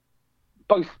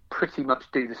both pretty much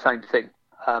do the same thing.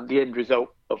 The end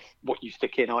result of what you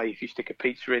stick in, i.e. if you stick a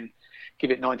pizza in,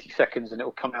 give it 90 seconds and it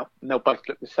will come out, and they'll both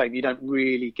look the same. You don't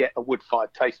really get a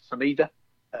wood-fired taste from either.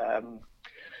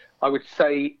 I would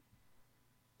say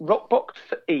Rockbox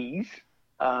for ease.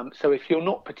 So if you're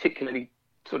not particularly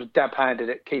sort of dab-handed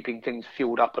at keeping things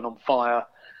fueled up and on fire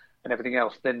and everything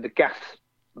else, then the gas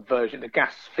version, the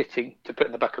gas fitting to put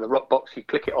in the back of the Rockbox, you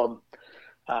click it on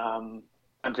and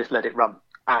just let it run.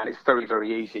 And it's very,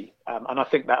 very easy. And I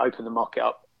think that opened the market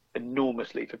up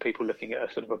enormously for people looking at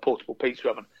a sort of a portable pizza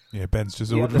oven. Yeah, Ben's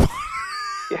just ordered.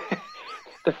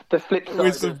 The flip side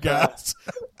with some gas.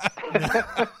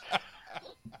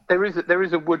 There is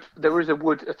a wood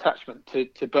attachment to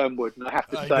burn wood, and I have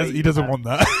to say he doesn't want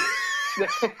that.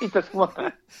 He doesn't want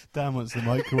that. Dan wants the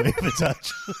microwave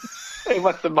attachment. He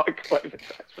wants the microwave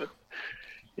attachment.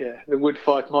 Yeah, the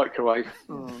wood-fired microwave.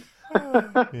 Mm.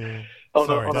 Yeah.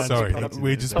 Sorry.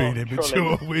 We're just being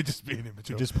immature. We're just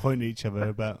pointing at each other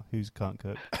about who can't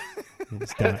cook.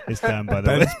 It's Dan, by the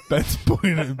way. Ben's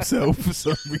pointing at himself for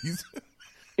some reason.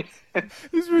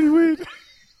 It's really weird.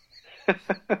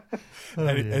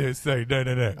 Anyway, so,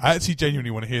 no. I actually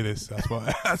genuinely want to hear this. That's why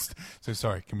I asked. So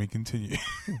sorry, can we continue?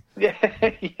 Yeah.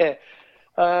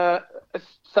 So,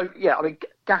 I mean,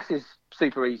 gas is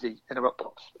super easy in a rock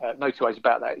box. No two ways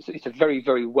about that. It's a very,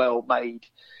 very well made.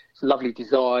 It's a lovely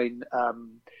design.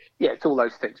 It's all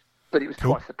those things. But it was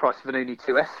twice the price of an Uni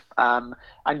 2S.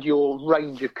 And your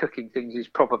range of cooking things is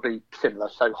probably similar.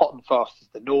 So hot and fast is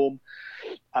the norm.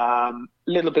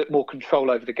 Little bit more control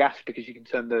over the gas because you can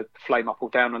turn the flame up or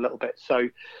down a little bit. So,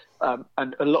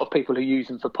 and a lot of people who use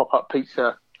them for pop-up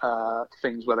pizza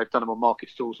things where they've done them on market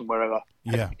stalls and wherever.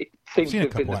 Yeah. It seems to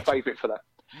have been the favourite for that.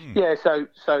 Yeah, so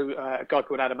a guy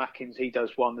called Adam Atkins, he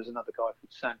does one. There's another guy called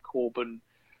Sam Corbin.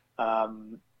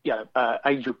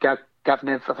 Angel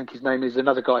Gavnev, I think his name is,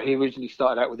 another guy. He originally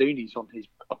started out with Unis on his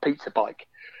pizza bike.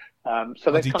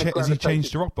 So has he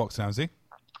changed the rock box now, has he?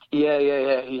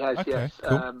 Yeah, he has, okay, yes.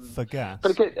 Cool. For gas.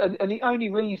 But again, and the only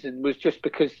reason was just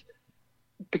because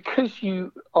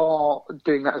you are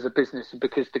doing that as a business and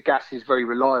because the gas is very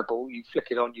reliable, you flick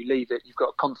it on, you leave it, you've got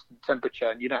a constant temperature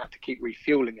and you don't have to keep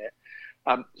refueling it.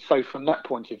 So from that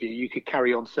point of view, you could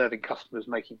carry on serving customers,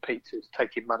 making pizzas,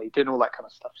 taking money, doing all that kind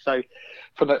of stuff. So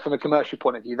from a commercial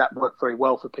point of view, that worked very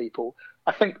well for people.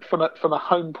 I think from a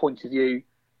home point of view,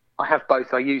 I have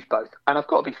both. I use both. And I've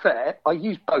got to be fair, I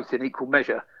use both in equal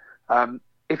measure.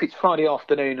 If it's Friday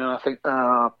afternoon and I think,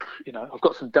 I've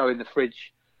got some dough in the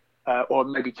fridge, or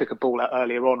maybe took a ball out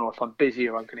earlier on, or if I'm busy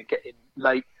or I'm going to get in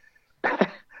late,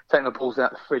 take my balls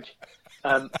out of the fridge.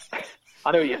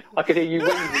 I know you. I could hear you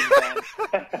wheezing, Dan.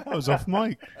 That was off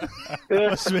mic.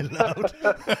 Must have been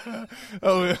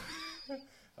loud.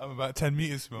 I'm about 10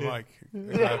 metres from my mic.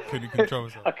 I couldn't control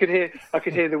myself. I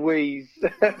could hear the wheeze.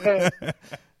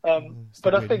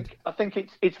 But I think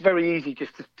it's very easy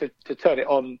just to turn it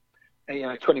on.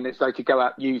 20 minutes later, go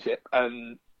out, use it.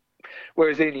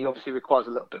 Whereas Uni obviously requires a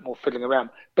little bit more fiddling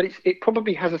around, but it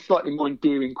probably has a slightly more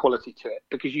endearing quality to it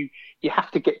because you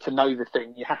have to get to know the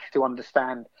thing. You have to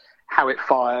understand how it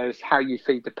fires, how you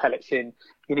feed the pellets in.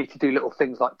 You need to do little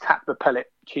things like tap the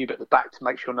pellet tube at the back to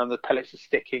make sure none of the pellets are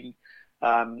sticking.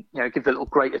 Give the little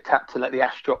grater tap to let the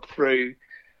ash drop through.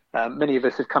 Many of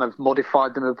us have kind of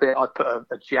modified them a bit. I put a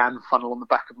Jan funnel on the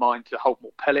back of mine to hold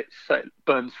more pellets so it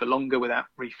burns for longer without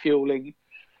refueling.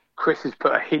 Chris has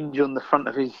put a hinge on the front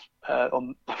of his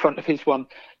one.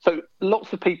 So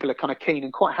lots of people are kind of keen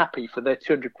and quite happy for their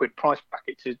 £200 price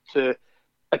bracket to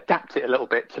adapt it a little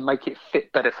bit to make it fit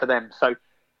better for them. So,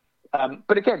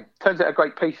 but again, turns out a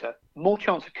great pizza. More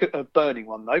chance of burning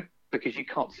one though, because you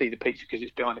can't see the pizza because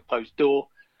it's behind a closed door.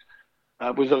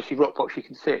 Whereas obviously Rockbox you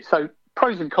can see it. So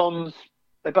pros and cons,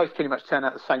 they both pretty much turn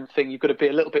out the same thing. You've got to be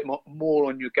a little bit more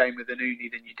on your game with an Uni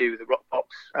than you do with a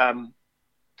Rockbox.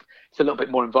 It's a little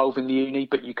bit more involved in the Uni,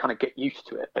 but you kind of get used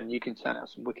to it and you can turn out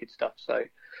some wicked stuff. So,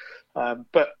 so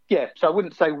I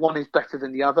wouldn't say one is better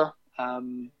than the other.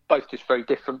 Both just very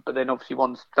different, but then obviously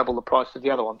one's double the price of the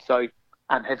other one,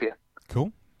 and heavier.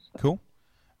 Cool.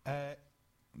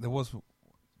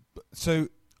 So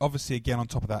obviously again on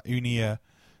top of that, Uni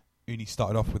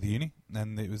started off with the Uni,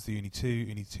 then it was the Uni 2,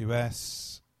 Uni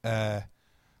 2S.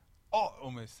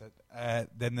 Almost said.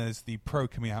 Then there's the Pro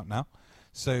coming out now.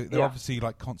 So they're obviously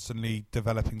like constantly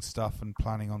developing stuff and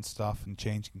planning on stuff and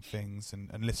changing things and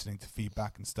listening to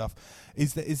feedback and stuff.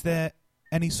 Is there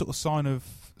any sort of sign of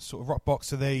sort of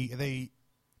Rockbox? Are they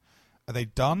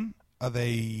done? Are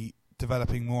they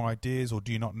developing more ideas, or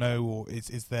do you not know? Or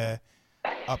is there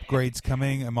upgrades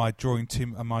coming? Am I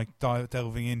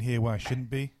delving in here where I shouldn't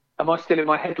be? Am I still in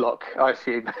my headlock? I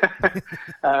assume.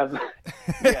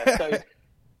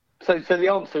 So the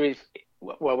answer is,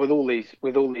 well, with all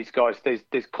these guys,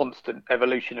 there's constant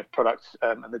evolution of products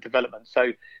and the development.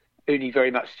 So Uni very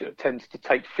much tends to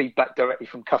take feedback directly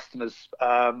from customers.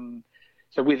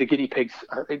 So we're the guinea pigs,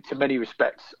 I think, to many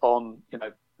respects on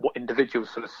what individuals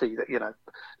sort of see. That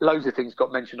loads of things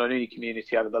got mentioned on Uni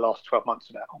community over the last 12 months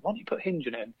about, why don't you put hinge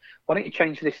in it? Why don't you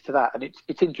change this to that? And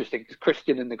it's interesting because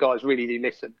Christian and the guys really do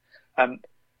listen.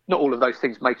 Not all of those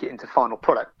things make it into final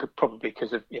product, but probably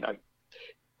because of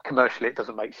commercially it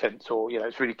doesn't make sense, or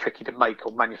it's really tricky to make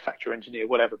or manufacture, engineer,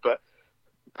 whatever. But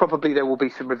probably there will be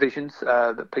some revisions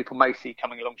that people may see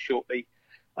coming along shortly.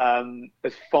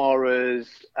 As far as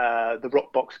the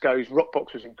Rockbox goes,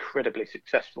 Rockbox was incredibly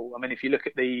successful. I mean, if you look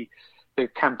at the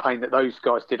campaign that those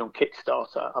guys did on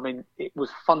Kickstarter, I mean, it was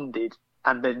funded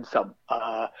and then some.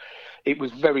 It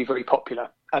was very, very popular,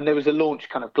 and there was a launch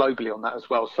kind of globally on that as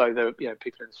well. So there,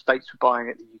 people in the States were buying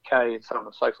it, the UK, and so on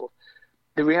and so forth.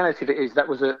 The reality of it is that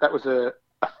was a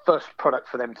first product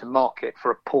for them to market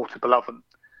for a portable oven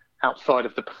outside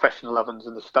of the professional ovens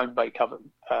and the stone bake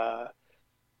oven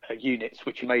units,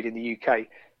 which are made in the UK.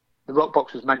 The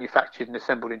Rockbox was manufactured and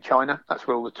assembled in China. That's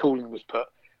where all the tooling was put.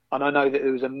 And I know that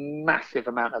there was a massive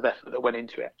amount of effort that went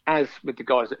into it. As with the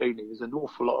guys at Uni, there's an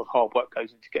awful lot of hard work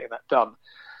goes into getting that done.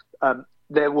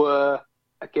 There were,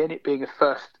 again, it being a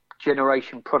first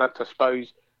generation product, I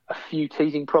suppose, a few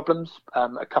teething problems.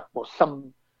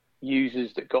 Some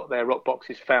users that got their rock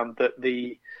boxes found that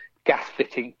the gas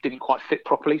fitting didn't quite fit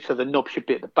properly, so the knob should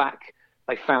be at the back.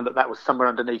 They found that was somewhere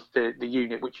underneath the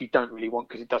unit, which you don't really want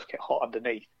because it does get hot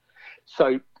underneath.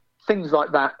 So things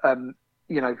like that,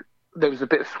 there was a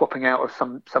bit of swapping out of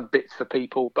some bits for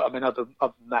people, but I mean, other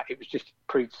than that, it was just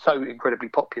proved so incredibly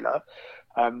popular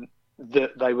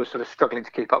that they were sort of struggling to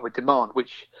keep up with demand,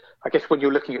 which I guess when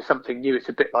you're looking at something new, it's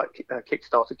a bit like a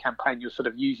Kickstarter campaign. You're sort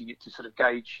of using it to sort of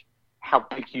gauge how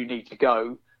big you need to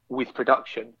go with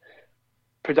production.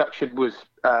 Production was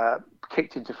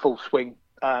kicked into full swing,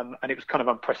 and it was kind of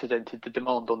unprecedented, the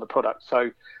demand on the product. So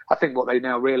I think what they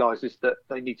now realise is that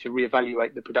they need to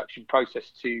reevaluate the production process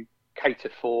to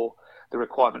cater for the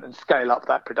requirement and scale up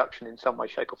that production in some way,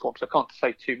 shape or form. So I can't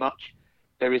say too much.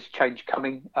 There is change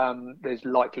coming. There's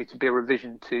likely to be a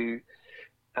revision to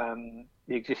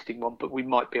the existing one, but we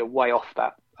might be a way off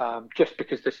that just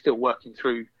because they're still working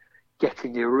through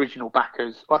getting the original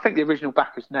backers. I think the original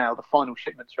backers now, the final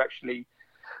shipments are actually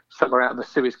somewhere out in the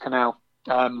Suez Canal.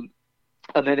 And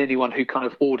then anyone who kind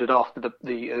of ordered after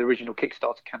the original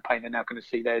Kickstarter campaign are now going to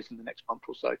see theirs in the next month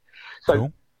or so. So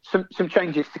cool. Some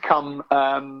changes to come.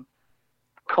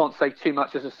 Can't say too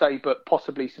much, as I say, but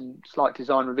possibly some slight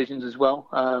design revisions as well.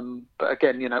 But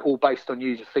again, all based on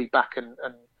user feedback and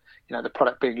the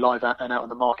product being live and out on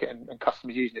the market and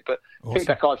customers using it. But awesome.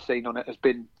 Feedback I've seen on it has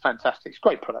been fantastic. It's a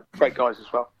great product, great guys as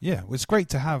well. Yeah, well, it's great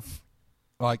to have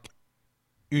like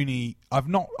Uni. I've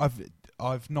not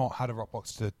had a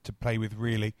Rockbox to play with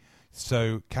really,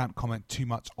 so can't comment too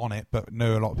much on it, but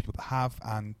know a lot of people that have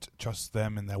and trust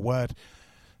them and their word,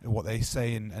 what they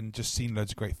say, and just seen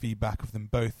loads of great feedback of them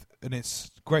both. And it's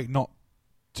great not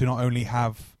only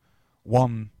have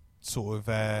one sort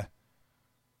of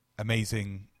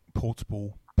amazing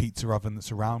portable pizza oven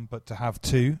that's around, but to have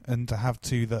two, and to have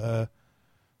two that are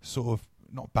sort of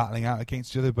not battling out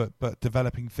against each other, but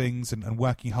developing things and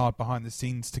working hard behind the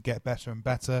scenes to get better and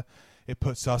better. It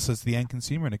puts us as the end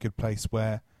consumer in a good place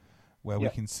where we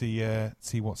can see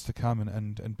what's to come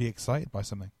and be excited by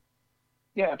something.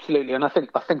 Yeah, absolutely. And I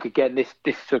think again, this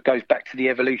sort of goes back to the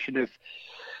evolution of,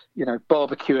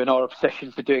 barbecue and our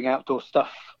obsession for doing outdoor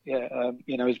stuff. Yeah,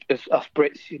 as us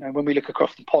Brits, when we look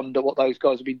across the pond at what those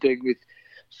guys have been doing with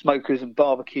smokers and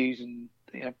barbecues, and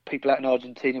people out in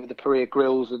Argentina with the Paria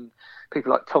grills, and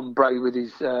people like Tom Bray with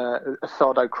his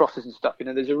asado crosses and stuff.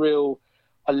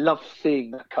 I love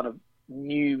seeing that kind of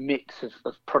new mix of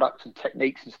products and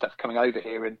techniques and stuff coming over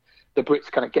here, and the Brits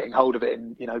kind of getting hold of it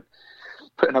and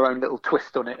putting their own little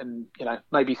twist on it, and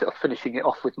maybe sort of finishing it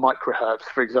off with micro herbs,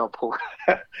 for example.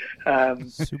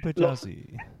 Super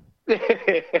jazzy.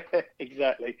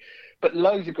 Exactly. But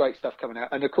loads of great stuff coming out,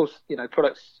 and of course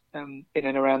products in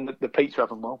and around the pizza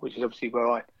oven world, which is obviously where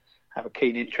I have a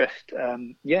keen interest.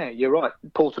 Yeah, you're right.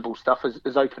 Portable stuff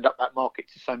has opened up that market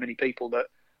to so many people that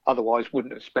otherwise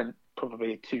wouldn't have spent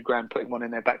probably $2,000 putting one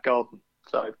in their back garden.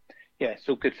 So yeah, it's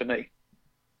all good for me.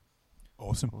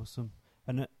 Awesome.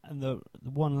 And the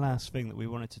one last thing that we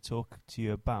wanted to talk to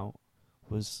you about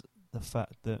was the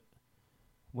fact that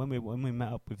when we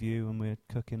met up with you and we were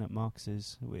cooking at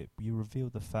Marcus's, you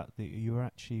revealed the fact that you were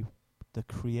actually the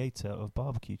creator of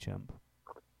Barbecue Champ.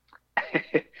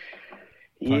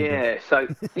 Yeah, so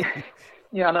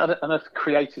yeah, and I don't know if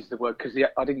create is the word, because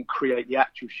I didn't create the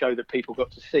actual show that people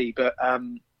got to see, but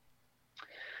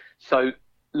so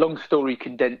long story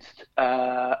condensed,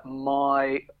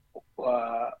 my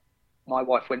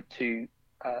wife went to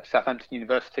Southampton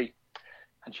University,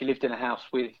 and she lived in a house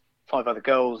with 5 other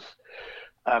girls,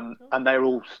 and they're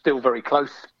all still very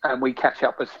close, and we catch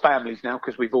up as families now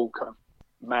because we've all kind of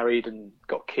married and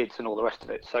got kids and all the rest of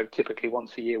it. So typically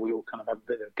once a year we all kind of have a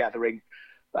bit of a gathering,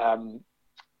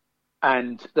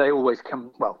 and they always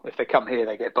come. Well, if they come here,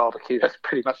 they get barbecue. That's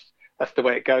the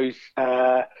way it goes.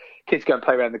 Kids go and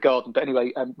play around the garden. But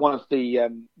anyway, one of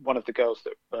the girls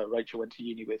that Rachel went to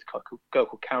uni with, a girl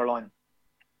called Caroline,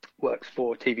 works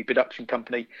for a TV production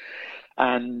company,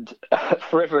 and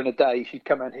forever and a day she'd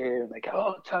come out here and they go,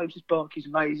 "Oh, Tobes, this barbecue's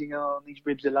amazing. Oh, these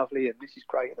ribs are lovely, and this is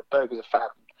great, and the burgers are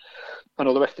fab," and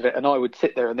all the rest of it. And I would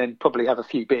sit there and then probably have a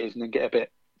few beers and then get a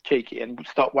bit cheeky and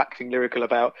start waxing lyrical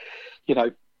about,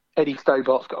 Eddie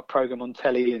Stobart's got a program on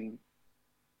telly, and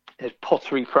there's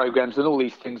pottery programs and all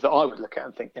these things that I would look at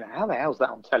and think, how the hell's that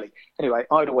on telly? Anyway,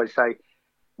 I'd always say,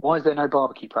 why is there no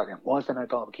barbecue program? Why is there no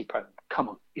barbecue program? Come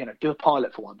on, do a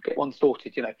pilot for one, get one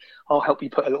sorted. I'll help you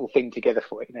put a little thing together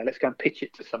for it. Let's go and pitch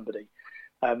it to somebody.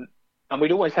 And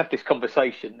we'd always have this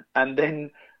conversation. And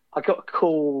then I got a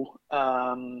call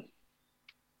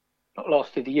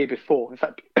the year before. In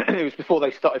fact, it was before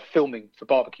they started filming for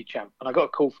Barbecue Champ, and I got a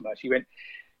call from her. She went,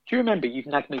 "Do you remember you've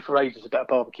nagged me for ages about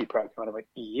a barbecue program?" And I went,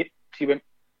 "Yep." She went,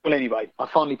 "Well, anyway, I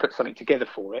finally put something together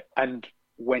for it," and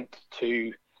went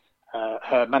to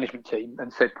her management team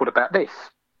and said, "What about this?"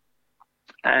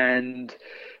 And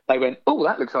they went, "Oh,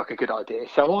 that looks like a good idea."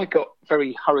 So I got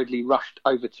very hurriedly rushed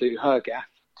over to her gaff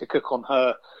to cook on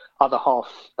her other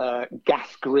half's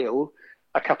gas grill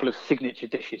a couple of signature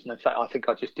dishes. And in fact, I think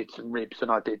I just did some ribs, and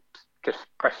I did just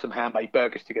press some handmade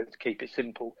burgers together to keep it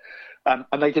simple. And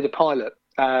they did a pilot.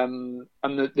 And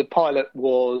the pilot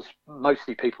was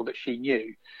mostly people that she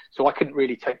knew. So I couldn't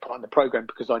really take part in the program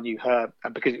because I knew her,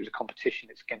 and because it was a competition,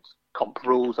 it's against comp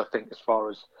rules, I think, as far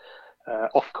as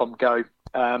Ofcom go.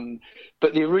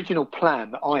 But the original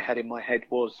plan that I had in my head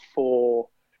was for,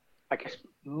 I guess,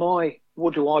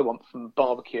 what do I want from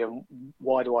barbecue, and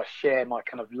why do I share my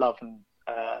kind of love and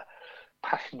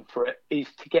passion for it,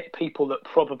 is to get people that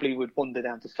probably would wander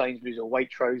down to Sainsbury's or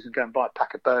Waitrose and go and buy a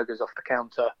pack of burgers off the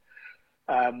counter,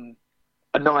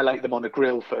 annihilate them on a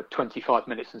grill for 25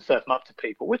 minutes and serve them up to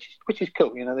people, which is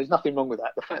cool. You know, there's nothing wrong with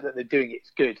that. The fact that they're doing it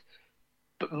is good.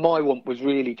 But my want was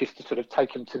really just to sort of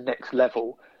take them to the next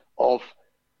level of,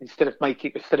 instead of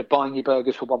buying your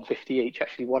burgers for $1.50 each,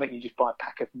 actually, why don't you just buy a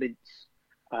pack of mince,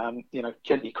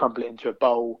 gently crumble it into a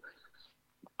bowl,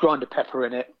 grind a pepper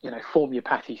in it, form your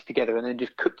patties together, and then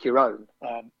just cook your own.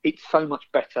 It's so much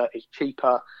better. It's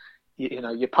cheaper.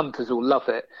 Your punters will love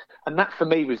it. And that for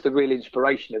me was the real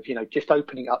inspiration of, just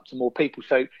opening up to more people.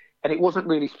 So, and it wasn't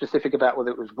really specific about whether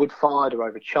it was wood fired or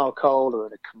over charcoal or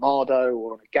in a Kamado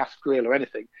or on a gas grill or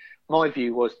anything. My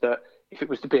view was that if it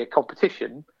was to be a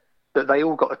competition, that they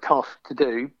all got a task to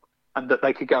do, and that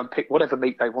they could go and pick whatever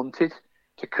meat they wanted,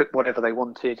 to cook whatever they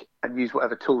wanted, and use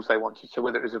whatever tools they wanted. So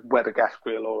whether it was a Weber gas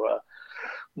grill or a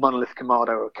Monolith Kamado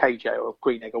or a KJ or a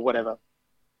Green Egg or whatever.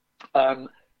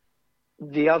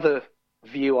 The other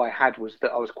view I had was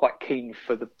that I was quite keen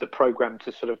for the program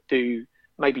to sort of do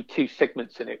maybe 2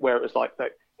 segments in it, where it was like,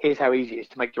 look, here's how easy it is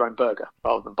to make your own burger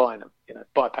rather than buying them.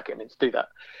 Buy a packet of mince, do that.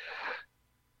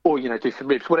 Or, do some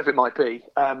ribs, whatever it might be.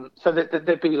 So that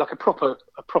there'd be like a proper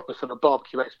sort of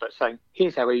barbecue expert saying,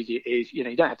 here's how easy it is. You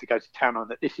don't have to go to town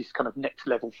on it. This is kind of next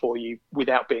level for you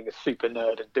without being a super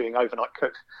nerd and doing overnight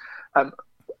cooks.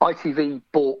 ITV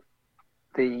bought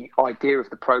the idea of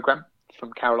the program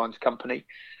from Caroline's company.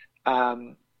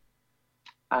 And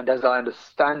as I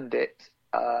understand it,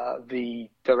 the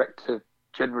Director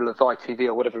General of ITV,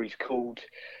 or whatever he's called,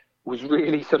 was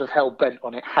really sort of hell-bent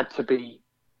on it had to be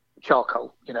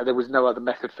charcoal. There was no other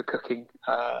method for cooking.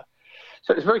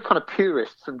 So it was very kind of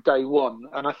purist from day one.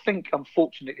 And I think,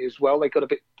 unfortunately as well, they got a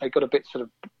bit sort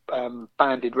of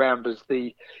banded round as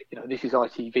the, this is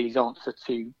ITV's answer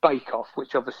to Bake Off,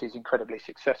 which obviously is incredibly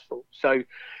successful. So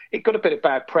it got a bit of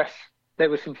bad press. There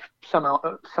was some of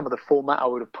the format I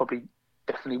would have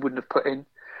definitely wouldn't have put in,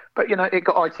 but it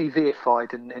got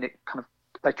ITVified, and it kind of,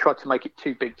 they tried to make it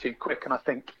too big too quick. And I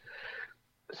think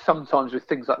sometimes with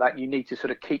things like that, you need to sort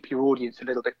of keep your audience a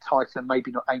little bit tighter, and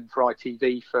maybe not aim for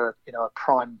ITV for a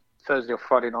prime Thursday or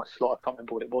Friday night slot. I can't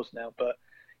remember what it was now, but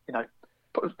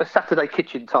a Saturday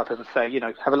Kitchen type of affair.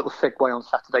 Have a little segue on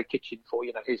Saturday Kitchen for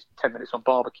here's 10 minutes on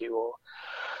barbecue, or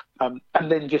and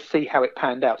then just see how it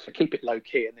panned out. So keep it low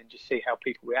key, and then just see how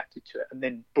people reacted to it, and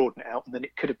then broaden it out, and then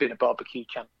it could have been a barbecue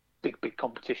champ, big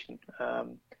competition.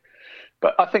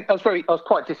 But I think I was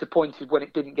quite disappointed when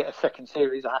it didn't get a second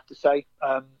series, I have to say.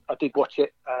 I did watch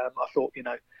it. I thought,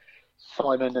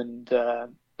 Simon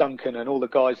and Duncan and all the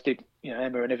guys did,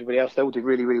 Emma and everybody else, they all did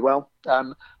really, really well.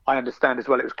 I understand as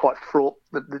well it was quite fraught.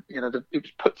 It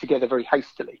was put together very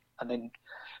hastily and then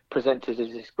presented as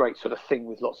this great sort of thing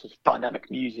with lots of dynamic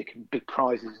music and big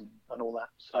prizes and all that.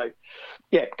 So,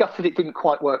 yeah, gutted it didn't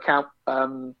quite work out.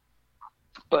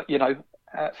 But,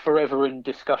 forever in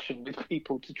discussion with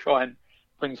people to try and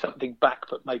bring something back,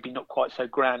 but maybe not quite so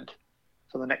grand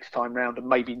for the next time round, and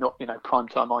maybe not,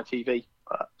 primetime ITV.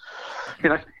 But,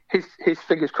 his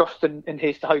fingers crossed, and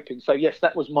here's to hoping. So, yes,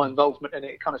 that was my involvement in it.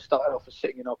 It kind of started off as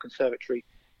sitting in our conservatory,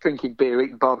 drinking beer,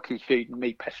 eating barbecue food, and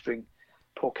me pestering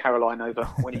poor Caroline over,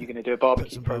 when are you going to do a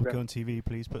barbecue program? Put some barbecue on TV,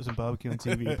 please. Put some barbecue on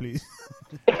TV, please.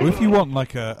 Well, if you want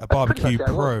like a barbecue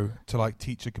pro to like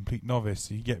teach a complete novice,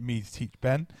 you get me to teach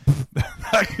Ben.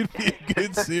 That could be a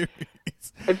good series.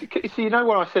 So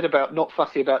where I said about not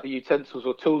fussy about the utensils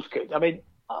or tools kit? I mean,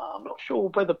 I'm not sure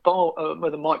where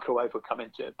the microwave would come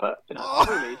into it, but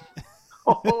really.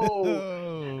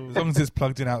 As long as it's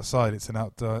plugged in outside, it's an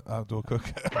outdoor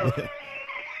cooker.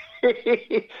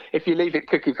 If you leave it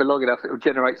cooking for long enough, it will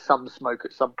generate some smoke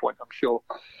at some point, I'm sure.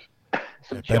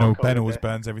 Ben always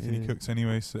burns everything he cooks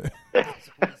anyway. So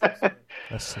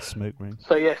That's the smoke ring.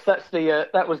 So yes,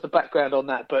 that was the background on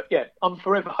that. But yeah, I'm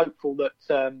forever hopeful that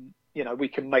we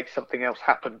can make something else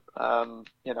happen. And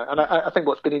I think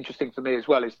what's been interesting for me as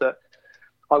well is that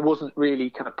I wasn't really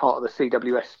kind of part of the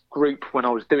CWS group when I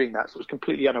was doing that, so I was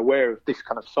completely unaware of this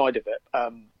kind of side of it.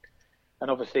 And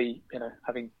obviously,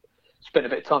 having spent a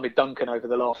bit of time with Duncan over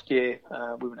the last year,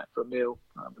 we went out for a meal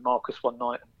with Marcus one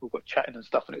night, and we got chatting and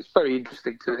stuff, and it's very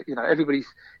interesting to, everybody's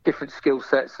different skill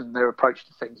sets and their approach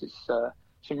to things. It's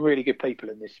some really good people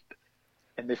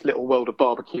in this little world of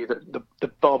barbecue, the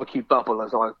barbecue bubble,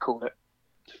 as I would call it.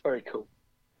 It's very cool.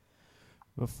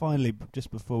 Well, finally, just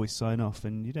before we sign off,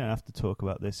 and you don't have to talk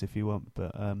about this if you want,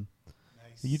 but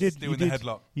you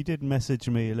did message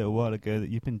me a little while ago that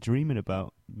you've been dreaming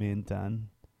about me and Dan,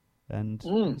 and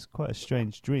it's quite a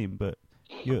strange dream, but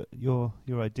your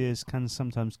ideas can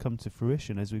sometimes come to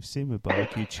fruition, as we've seen with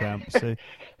Barbecue Champ. So,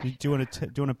 do you want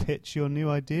to pitch your new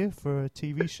idea for a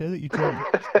TV show that you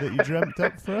dreamt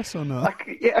up for us, or not?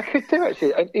 I could do,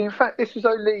 actually. In fact, this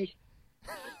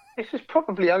was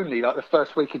probably only like the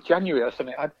first week of January or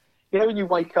something. When you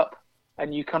wake up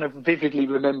and you kind of vividly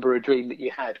remember a dream that you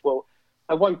had. Well,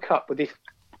 I woke up with this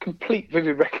complete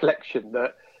vivid recollection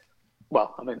that,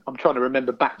 well, I mean, I'm trying to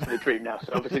remember back to the dream now.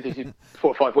 So obviously this is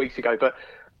 4 or 5 weeks ago, but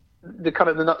the kind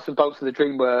of the nuts and bolts of the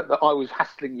dream were that I was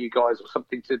hassling you guys or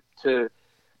something to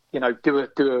do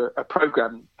a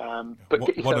program. But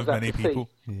get yourselves out to people.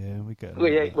 See. Yeah, we get.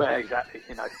 Well, exactly.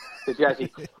 The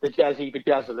jazzy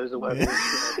bejazzlers or whatever.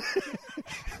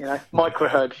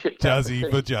 Microherb shit. Jazzy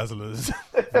bejazzlers.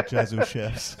 Bejazzle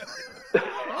chefs.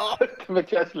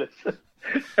 Bejazzlers.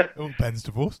 Oh, Ben's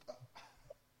divorced.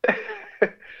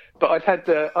 But I'd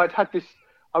had this.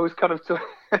 I was kind of.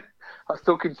 I was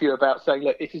talking to you about saying,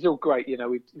 look, this is all great.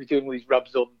 We're doing all these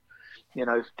rubs on,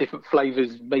 different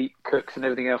flavours, meat, cooks, and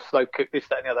everything else. Slow cook, this,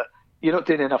 that, and the other. You're not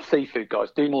doing enough seafood, guys.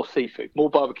 Do more seafood, more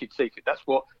barbecued seafood. That's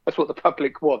what the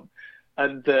public want.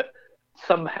 And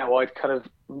somehow I'd kind of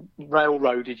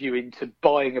railroaded you into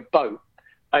buying a boat.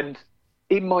 And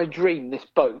in my dream, this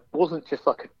boat wasn't just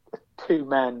like a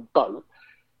 2-man boat.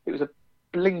 It was a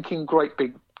blinking great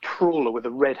big trawler with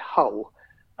a red hull.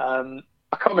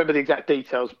 I can't remember the exact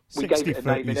details. We gave it a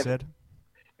name. You said.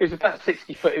 It was about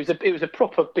 60 foot. It was a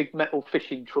proper big metal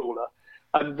fishing trawler,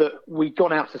 and that we'd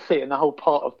gone out to sea. And the whole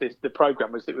part of the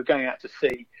program was that we're going out to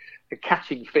sea, and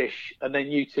catching fish, and then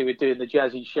you two were doing the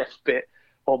jazzy chef's bit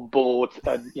on board,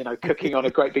 and cooking on a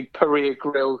great big parrilla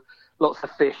grill, lots of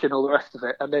fish, and all the rest of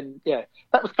it. And then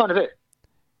that was kind of it.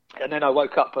 And then I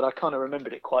woke up, but I kind of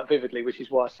remembered it quite vividly, which is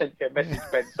why I sent you a message,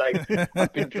 Ben, saying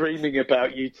I've been dreaming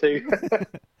about you two.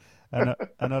 And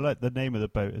I like the name of the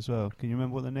boat as well. Can you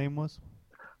remember what the name was?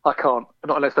 I can't,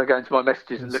 not unless I go into my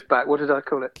messages and look back. What did I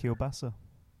call it? Kielbasa.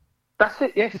 That's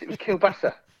it. Yes, it was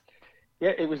Kielbasa.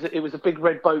 Yeah, it was a big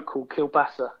red boat called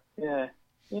Kielbasa. Yeah,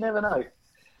 you never know.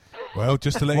 Well,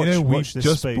 just to let you know, we've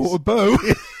just bought a boat.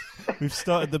 We've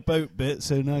started the boat bit,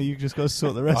 so now you've just got to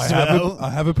sort the rest of it out. I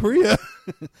have a Priya.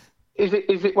 Is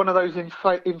it one of those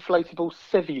inflatable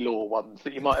Sevilor ones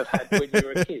that you might have had when you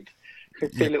were a kid?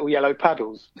 With 2 little yellow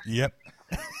paddles. Yep.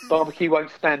 Barbecue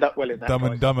won't stand up well in that. Dumb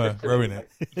and Dumber rowing it.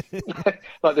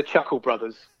 Like the Chuckle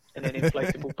Brothers in an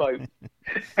inflatable boat.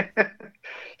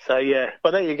 So yeah,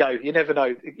 but there you go. You never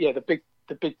know. Yeah, the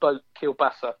big boat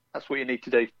Kielbasa. That's what you need to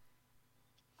do.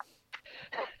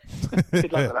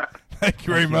 Good luck with that. Thank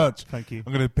you very much. Thank you.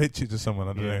 I'm going to pitch it to someone.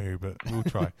 I don't know who, but we'll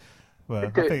try. Well,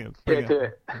 do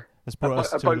it.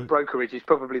 A boat brokerage is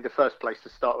probably the first place to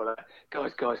start with that.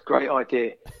 Guys, great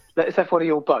idea. Let us have one of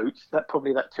your boats, that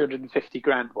 250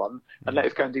 grand one, and let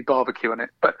us go and do barbecue on it.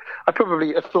 But I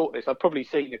probably have thought this. I've probably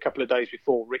seen a couple of days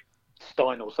before Rick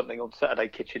Stein or something on Saturday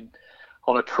Kitchen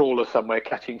on a trawler somewhere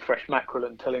catching fresh mackerel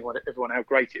and telling everyone how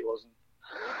great it was.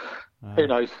 And who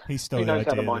knows? He stole the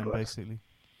idea then, basically.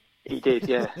 He did,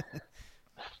 yeah.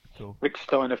 Cool. Rick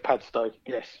Stein of Padstow,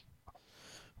 yes.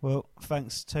 Well,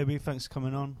 thanks, Toby. Thanks for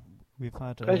coming on. We've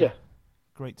had a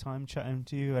great time chatting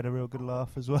to you. Had a real good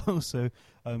laugh as well. So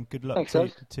good luck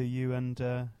to you and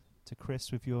to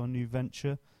Chris with your new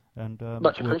venture. And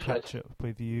we'll catch up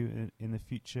with you in the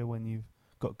future when you've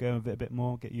got going with it a bit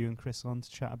more. Get you and Chris on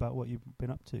to chat about what you've been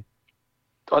up to.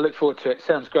 I look forward to it.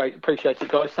 Sounds great. Appreciate it,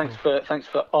 guys. Thanks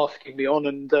for asking me on,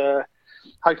 and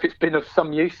hope it's been of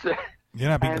some use.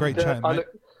 Yeah, it'd been great chatting.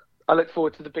 I look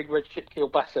forward to the big red ship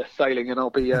Kielbasa sailing, and I'll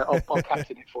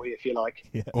captain it for you if you like.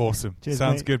 Yeah. Awesome. Cheers,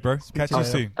 Sounds mate. Good, bro. Catch you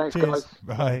soon. Thanks, Cheers. guys.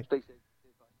 Bye. Speak soon.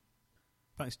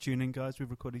 Thanks for tuning in, guys. We've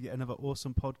recorded yet another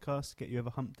awesome podcast to get you over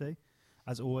hump day.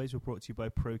 As always, we're brought to you by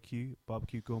ProQ,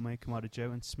 Barbecue Gourmet, Kamado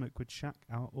Joe, and Smokewood Shack,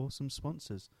 our awesome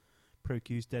sponsors.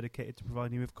 ProQ is dedicated to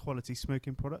providing you with quality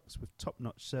smoking products with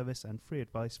top-notch service and free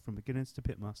advice from beginners to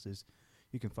pitmasters.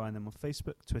 You can find them on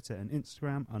Facebook, Twitter and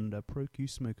Instagram under ProQ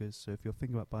Smokers. So if you're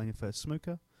thinking about buying your first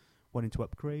smoker, wanting to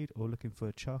upgrade or looking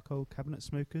for charcoal cabinet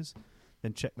smokers,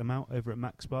 then check them out over at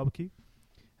Max Barbecue.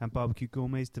 And Barbecue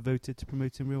Gourmet is devoted to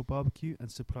promoting real barbecue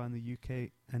and supplying the UK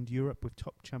and Europe with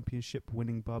top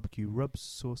championship-winning barbecue rubs,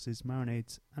 sauces,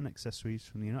 marinades and accessories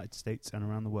from the United States and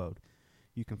around the world.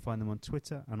 You can find them on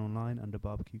Twitter and online under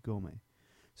Barbecue Gourmet.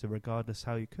 So regardless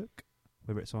how you cook,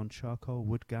 whether it's on charcoal,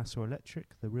 wood, gas or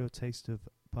electric, the real taste of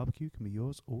barbecue can be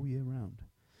yours all year round.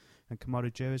 And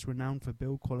Kamado Joe is renowned for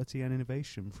build quality and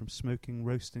innovation. From smoking,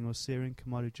 roasting or searing,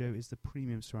 Kamado Joe is the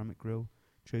premium ceramic grill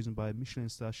chosen by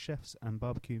Michelin-star chefs and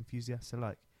barbecue enthusiasts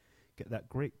alike. Get that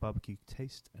great barbecue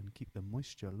taste and keep the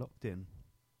moisture locked in.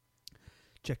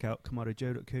 Check out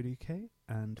kamadojoe.co.uk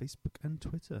and Facebook and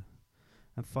Twitter.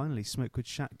 And finally, Smokewood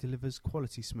Shack delivers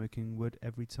quality smoking wood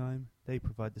every time. They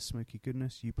provide the smoky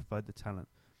goodness, you provide the talent.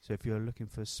 So if you're looking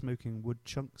for smoking wood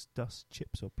chunks, dust,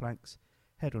 chips or planks,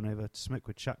 head on over to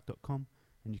smokewoodshack.com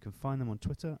and you can find them on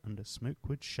Twitter under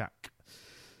Smokewood Shack.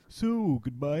 So,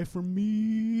 goodbye from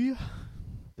me,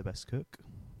 the best cook.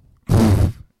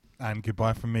 And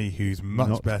goodbye from me, who's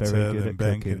much better than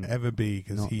Ben can ever be,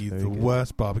 because he's the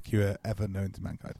worst barbecuer ever known to mankind.